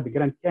 inside the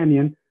Grand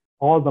Canyon,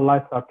 all the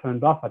lights are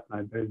turned off at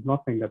night. There is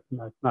nothing at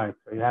night.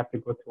 So you have to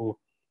go to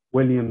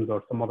Williams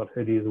or some other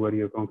cities where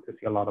you're going to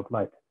see a lot of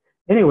light.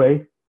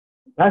 Anyway,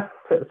 that's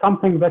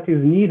something that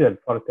is needed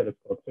for a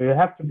telescope. So you're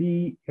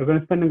going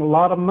to spend a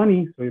lot of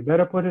money. So you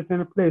better put it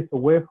in a place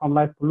away from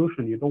light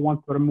pollution. You don't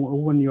want to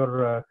ruin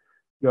your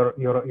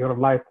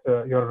light,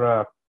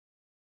 the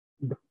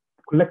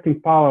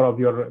collecting power of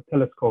your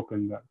telescope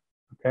in there.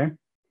 Okay,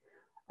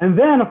 and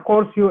then of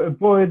course you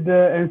avoid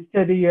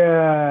unsteady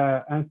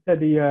air.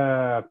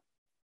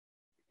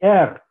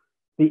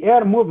 The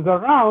air moves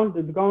around,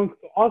 it's going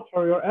to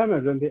alter your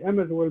image, and the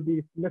image will be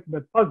a little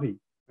bit fuzzy.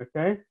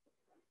 Okay,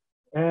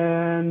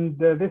 and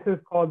this is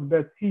called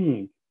bad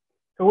seeing.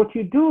 So what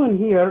you do in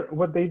here,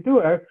 what they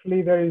do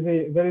actually, there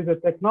is a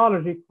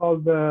technology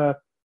called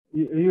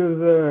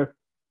use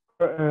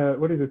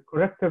what is it?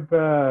 Corrective.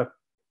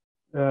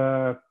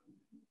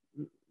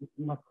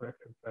 Not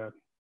corrective.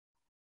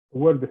 The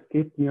word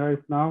escaped me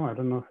right now. I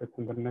don't know if it's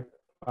in the next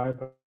slide.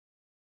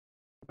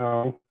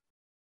 No.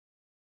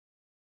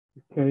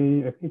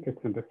 Okay, I think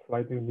it's in the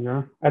slide in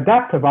here.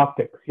 Adaptive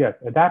optics. Yes,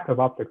 adaptive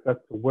optics.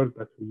 That's the word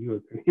that we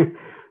use.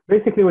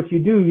 Basically, what you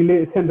do,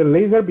 you send a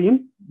laser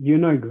beam. You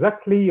know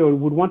exactly you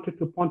would want it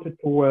to point it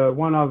to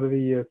one of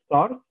the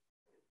stars,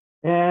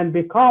 and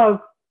because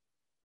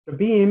the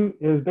beam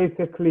is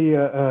basically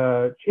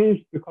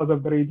changed because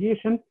of the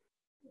radiation.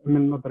 I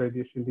mean, not the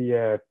radiation.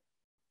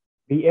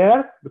 The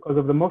air, because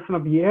of the motion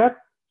of the air.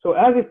 So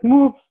as it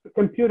moves, the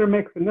computer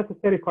makes the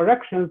necessary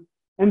corrections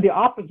in the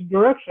opposite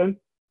direction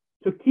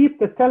to keep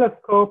the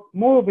telescope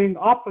moving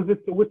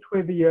opposite to which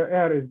way the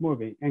air is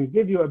moving and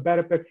give you a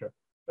better picture.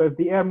 So if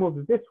the air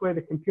moves this way,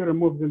 the computer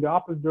moves in the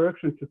opposite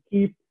direction to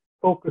keep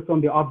focus on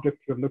the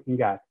object you're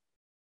looking at.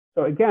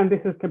 So again,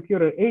 this is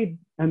computer aid,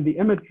 and the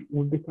image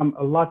will become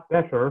a lot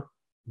better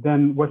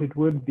than what it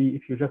would be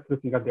if you're just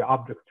looking at the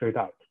object straight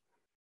out.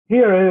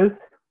 Here is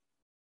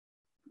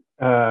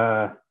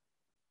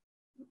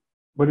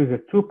what is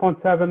it,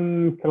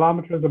 2.7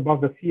 kilometers above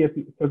the sea.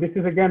 So this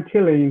is again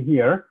Chile in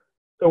here.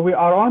 So we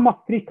are almost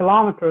 3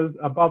 kilometers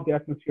above the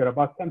atmosphere,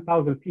 about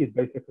 10,000 feet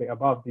basically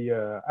above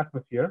the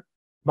atmosphere,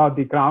 above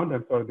the ground,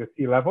 and so the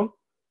sea level.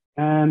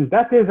 And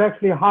that is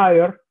actually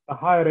higher. The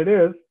higher it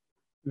is,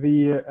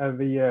 the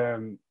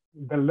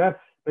less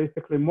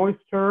basically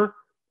moisture.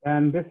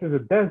 And this is a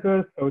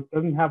desert, so it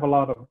doesn't have a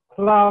lot of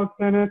clouds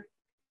in it,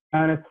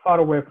 and it's far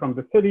away from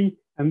the city.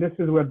 And this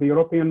is where the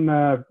European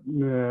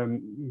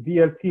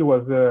VLT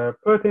was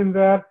put in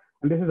there.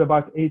 And this is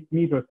about 8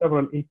 meters,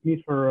 several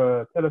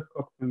 8-meter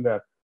telescopes in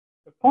there.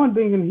 The point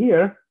being in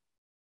here,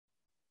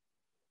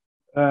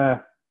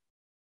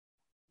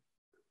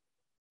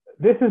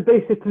 this is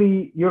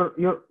basically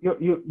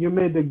you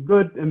made a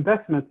good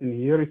investment in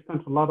here. You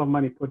spent a lot of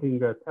money putting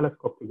the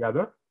telescope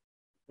together,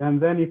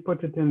 and then you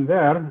put it in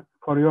there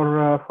for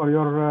your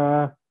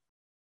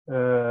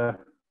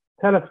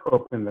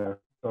telescope in there.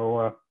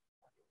 So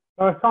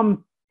there are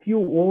some few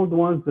old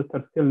ones that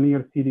are still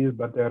near cities,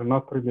 but they're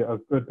not really as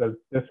good as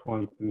this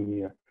one in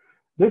here.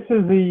 This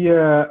is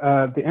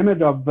the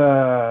image of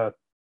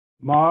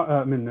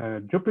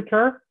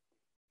Jupiter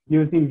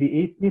using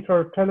the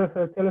 8-meter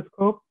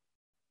telescope,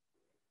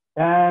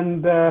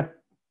 and of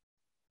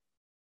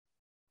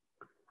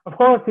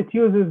course it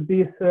uses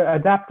these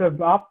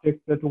adaptive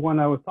optics that the one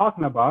I was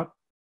talking about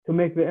to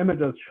make the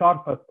image as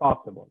sharp as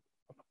possible.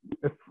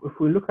 If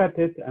we look at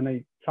it, and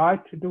I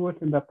tried to do it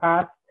in the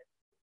past,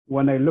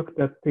 when I looked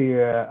at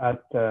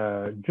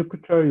the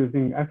Jupiter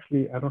using,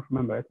 actually I don't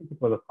remember, I think it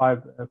was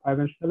a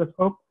 5-inch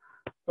telescope.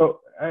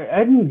 So I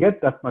didn't get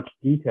that much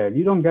detail.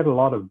 You don't get a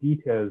lot of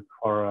details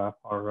for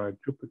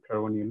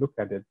Jupiter when you look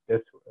at it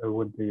this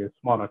with the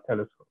smaller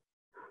telescope.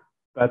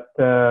 But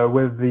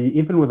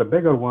even with the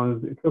bigger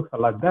ones, it looks a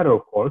lot better,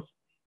 of course.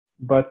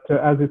 But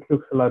as it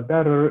looks a lot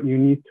better, you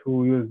need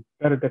to use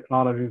better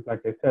technologies.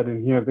 Like I said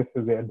in here, this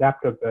is the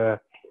adaptive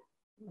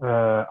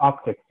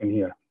optics in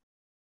here.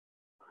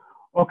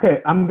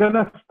 Okay, I'm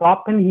gonna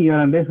stop in here,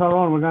 and later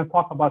on we're gonna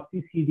talk about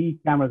CCD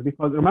cameras,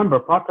 because remember,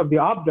 part of the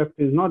object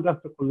is not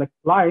just to collect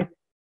light,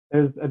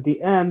 is at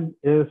the end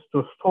is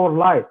to store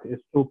light, is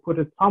to put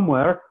it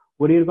somewhere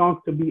where you're going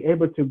to be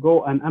able to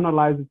go and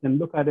analyze it and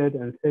look at it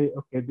and say,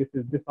 okay, this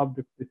is this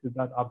object, this is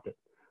that object.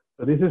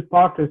 So this is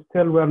part is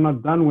still, we're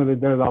not done with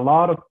it. There's a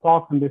lot of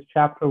talk in this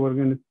chapter. We're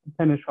going to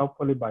finish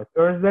hopefully by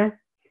Thursday.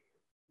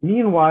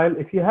 Meanwhile,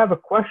 if you have a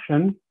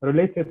question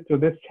related to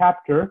this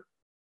chapter,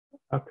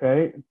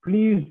 okay,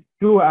 please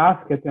do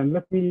ask it, and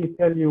let me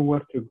tell you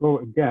where to go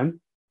again.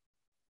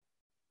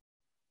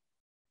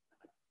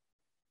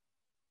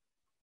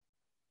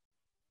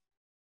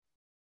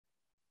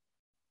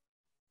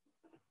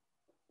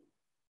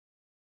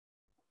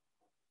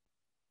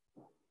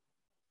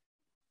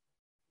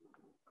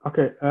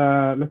 Okay,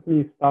 let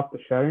me stop the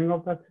sharing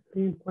of that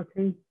screen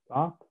quickly.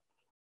 Stop.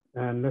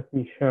 And let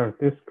me share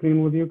this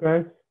screen with you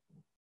guys.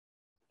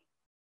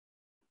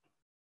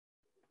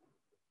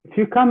 if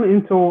you come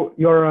into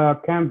your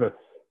Canvas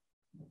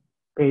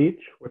page,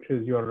 which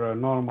is your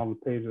normal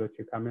page that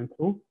you come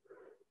into,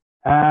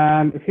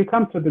 and if you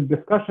come to the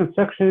discussion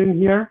section in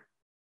here,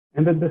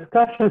 in the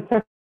discussion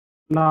section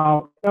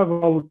now,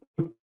 several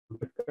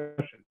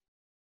discussions.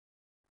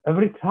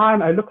 Every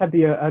time I look at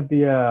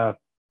the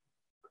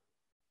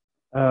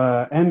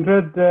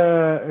Android,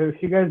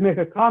 if you guys make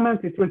a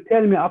comment, it will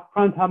tell me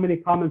upfront how many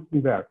comments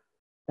in there.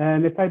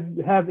 And if I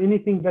have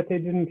anything that I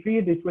didn't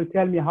read, it will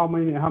tell me how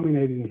many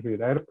I didn't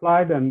read. I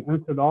replied and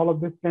answered all of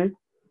these things.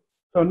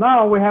 So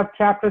now we have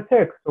chapter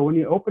 6. So when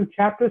you open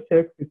chapter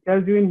 6, it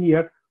tells you in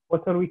here,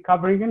 what are we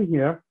covering in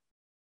here?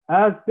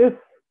 As this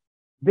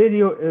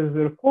video is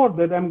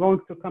recorded, I'm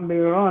going to come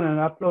later on and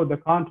upload the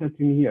content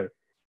in here.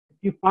 If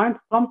you find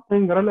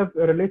something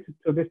related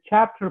to this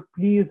chapter,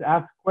 please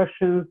ask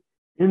questions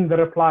in the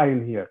reply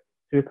in here.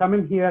 So you come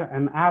in here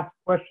and ask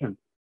questions.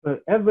 So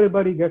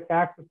everybody gets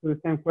access to the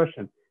same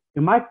question.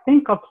 You might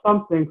think of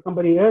something,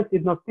 somebody else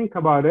did not think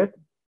about it.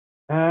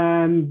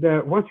 And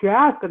once you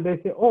ask it, they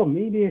say, oh,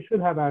 maybe I should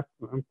have asked.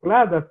 I'm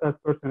glad that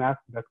that person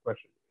asked that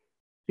question.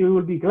 So you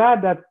will be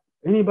glad that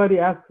anybody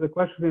asks the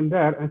question in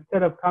there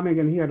instead of coming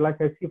in here. Like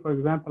I see, for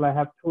example, I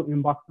have 2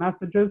 inbox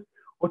messages,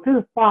 which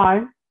is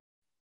fine.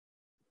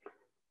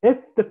 If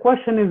the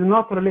question is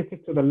not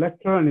related to the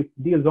lecture and it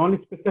deals only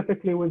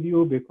specifically with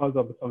you because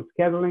of some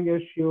scheduling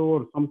issue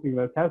or something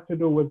that has to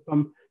do with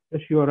some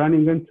issue you're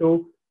running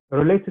into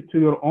related to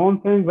your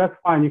own thing, that's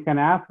fine. You can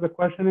ask the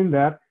question in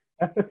there.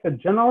 If it's a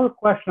general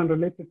question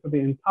related to the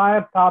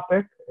entire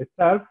topic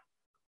itself,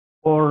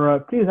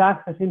 or please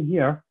ask us in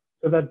here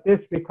so that this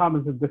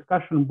becomes a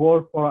discussion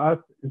board for us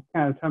in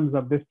terms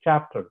of this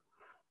chapter.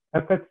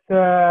 If it's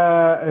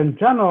in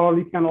general,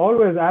 you can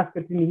always ask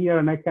it in here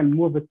and I can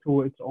move it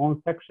to its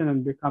own section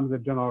and becomes a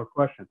general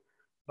question.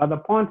 But the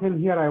point in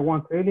here, I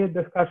want really a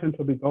discussion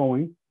to be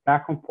going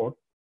back and forth.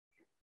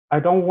 I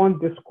don't want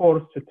this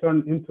course to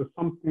turn into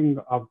something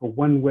of a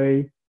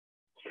one-way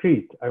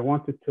street. I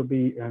want it to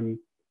be a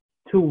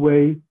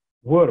two-way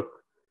work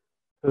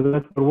so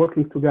that we're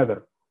working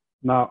together.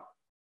 Now,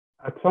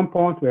 at some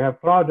point, we have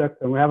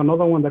projects and we have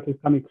another one that is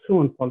coming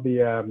soon for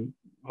the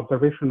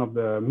observation of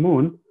the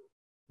moon.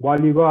 While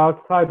you go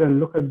outside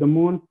and look at the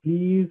moon,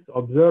 please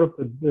observe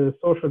the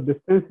social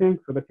distancing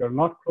so that you're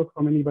not close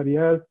from anybody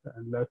else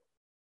unless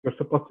you're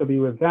supposed to be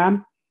with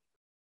them.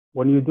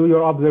 When you do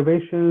your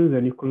observations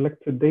and you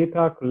collect your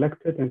data,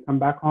 collect it and come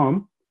back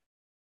home.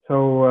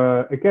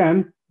 So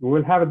again, we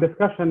will have a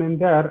discussion in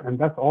there, and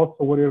that's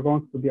also where you're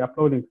going to be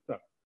uploading stuff.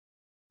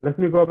 Let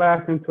me go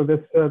back into this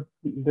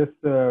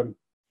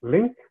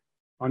link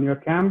on your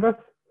Canvas.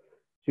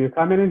 So you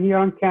come in here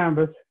on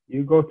Canvas,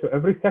 you go to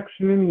every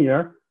section in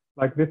here.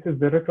 Like this is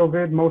the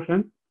retrograde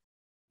motion.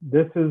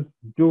 This is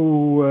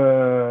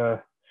due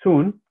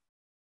soon.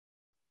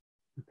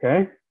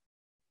 Okay.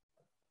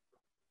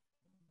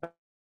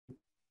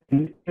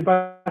 And if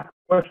I have a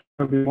question,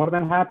 I'll be more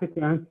than happy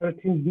to answer it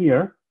in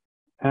here.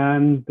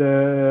 And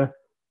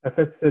if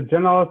it's a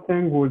general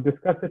thing, we'll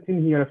discuss it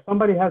in here. If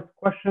somebody has a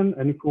question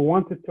and if we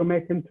wanted to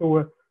make into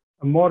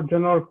a more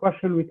general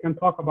question, we can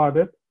talk about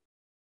it.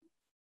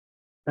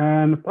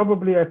 And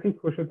probably I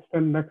think we should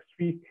spend next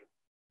week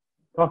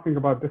talking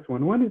about this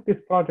one. When is this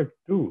project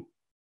due?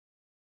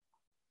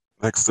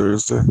 Next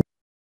Thursday.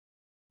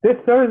 This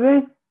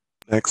Thursday?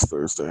 Next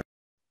Thursday.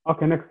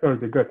 Okay, next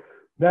Thursday, good.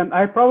 Then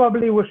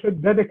we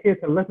should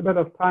dedicate a little bit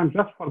of time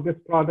just for this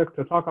project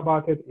to talk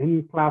about it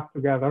in class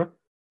together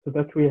so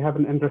that we have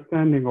an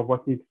understanding of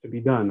what needs to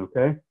be done,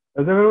 okay?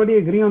 Does everybody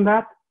agree on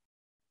that?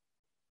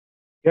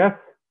 Yes?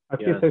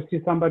 At least I see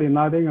somebody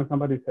nodding and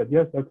somebody said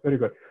yes, that's very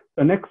good.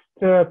 So next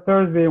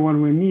Thursday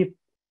when we meet,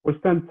 we'll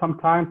spend some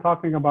time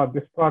talking about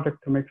this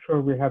project to make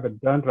sure we have it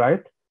done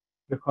right,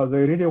 because I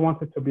really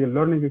want it to be a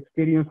learning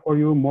experience for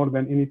you more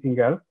than anything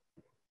else.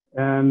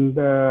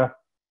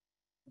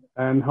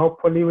 And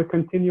hopefully we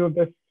continue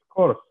this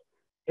course.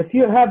 If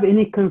you have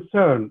any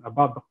concern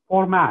about the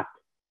format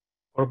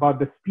or about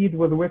the speed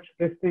with which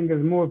this thing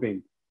is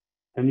moving,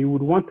 and you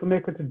would want to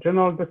make it a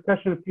general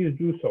discussion, please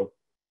do so.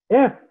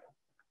 If,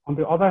 on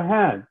the other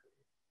hand,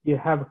 you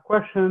have a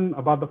question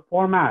about the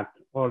format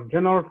or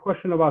general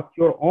question about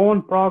your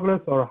own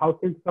progress or how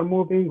things are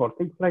moving or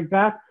things like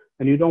that,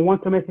 and you don't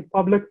want to make it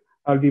public,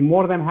 I'll be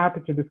more than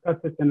happy to discuss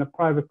it in the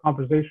private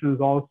conversations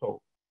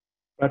also.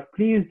 But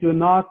please do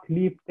not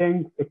leave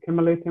things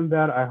accumulating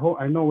there.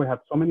 I know we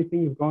have so many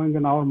things going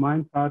in our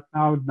minds right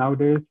now,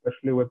 nowadays,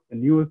 especially with the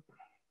news.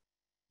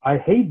 I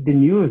hate the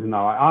news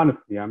now,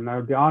 honestly. I'm going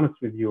to be honest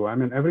with you. I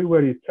mean,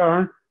 everywhere you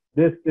turn,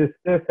 this,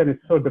 and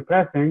it's so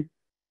depressing.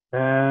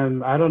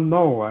 And I don't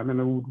know. I mean,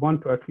 I would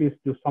want to at least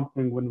do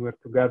something when we're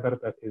together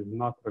that is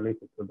not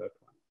related to that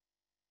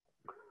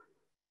one.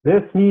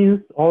 This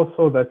means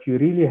also that you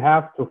really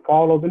have to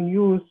follow the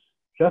news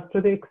just to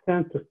the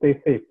extent to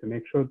stay safe, to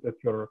make sure that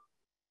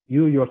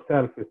you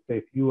yourself is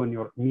safe, you and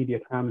your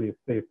immediate family is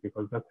safe,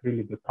 because that's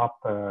really the top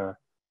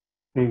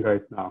thing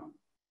right now.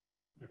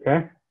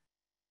 Okay?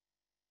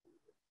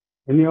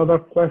 Any other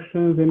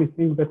questions,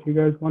 anything that you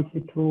guys want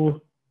me to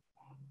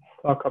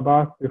talk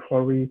about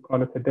before we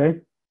call it a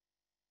day?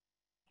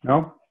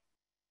 No?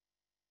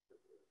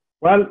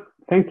 Well,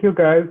 thank you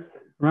guys.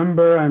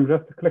 Remember, I'm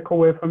just a click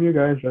away from you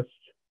guys. Just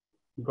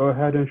go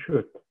ahead and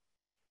shoot.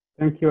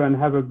 Thank you and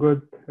have a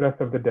good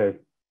rest of the day.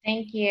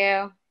 Thank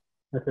you.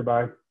 Okay,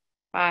 bye.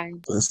 Bye.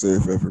 Let's stay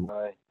everyone.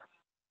 Bye.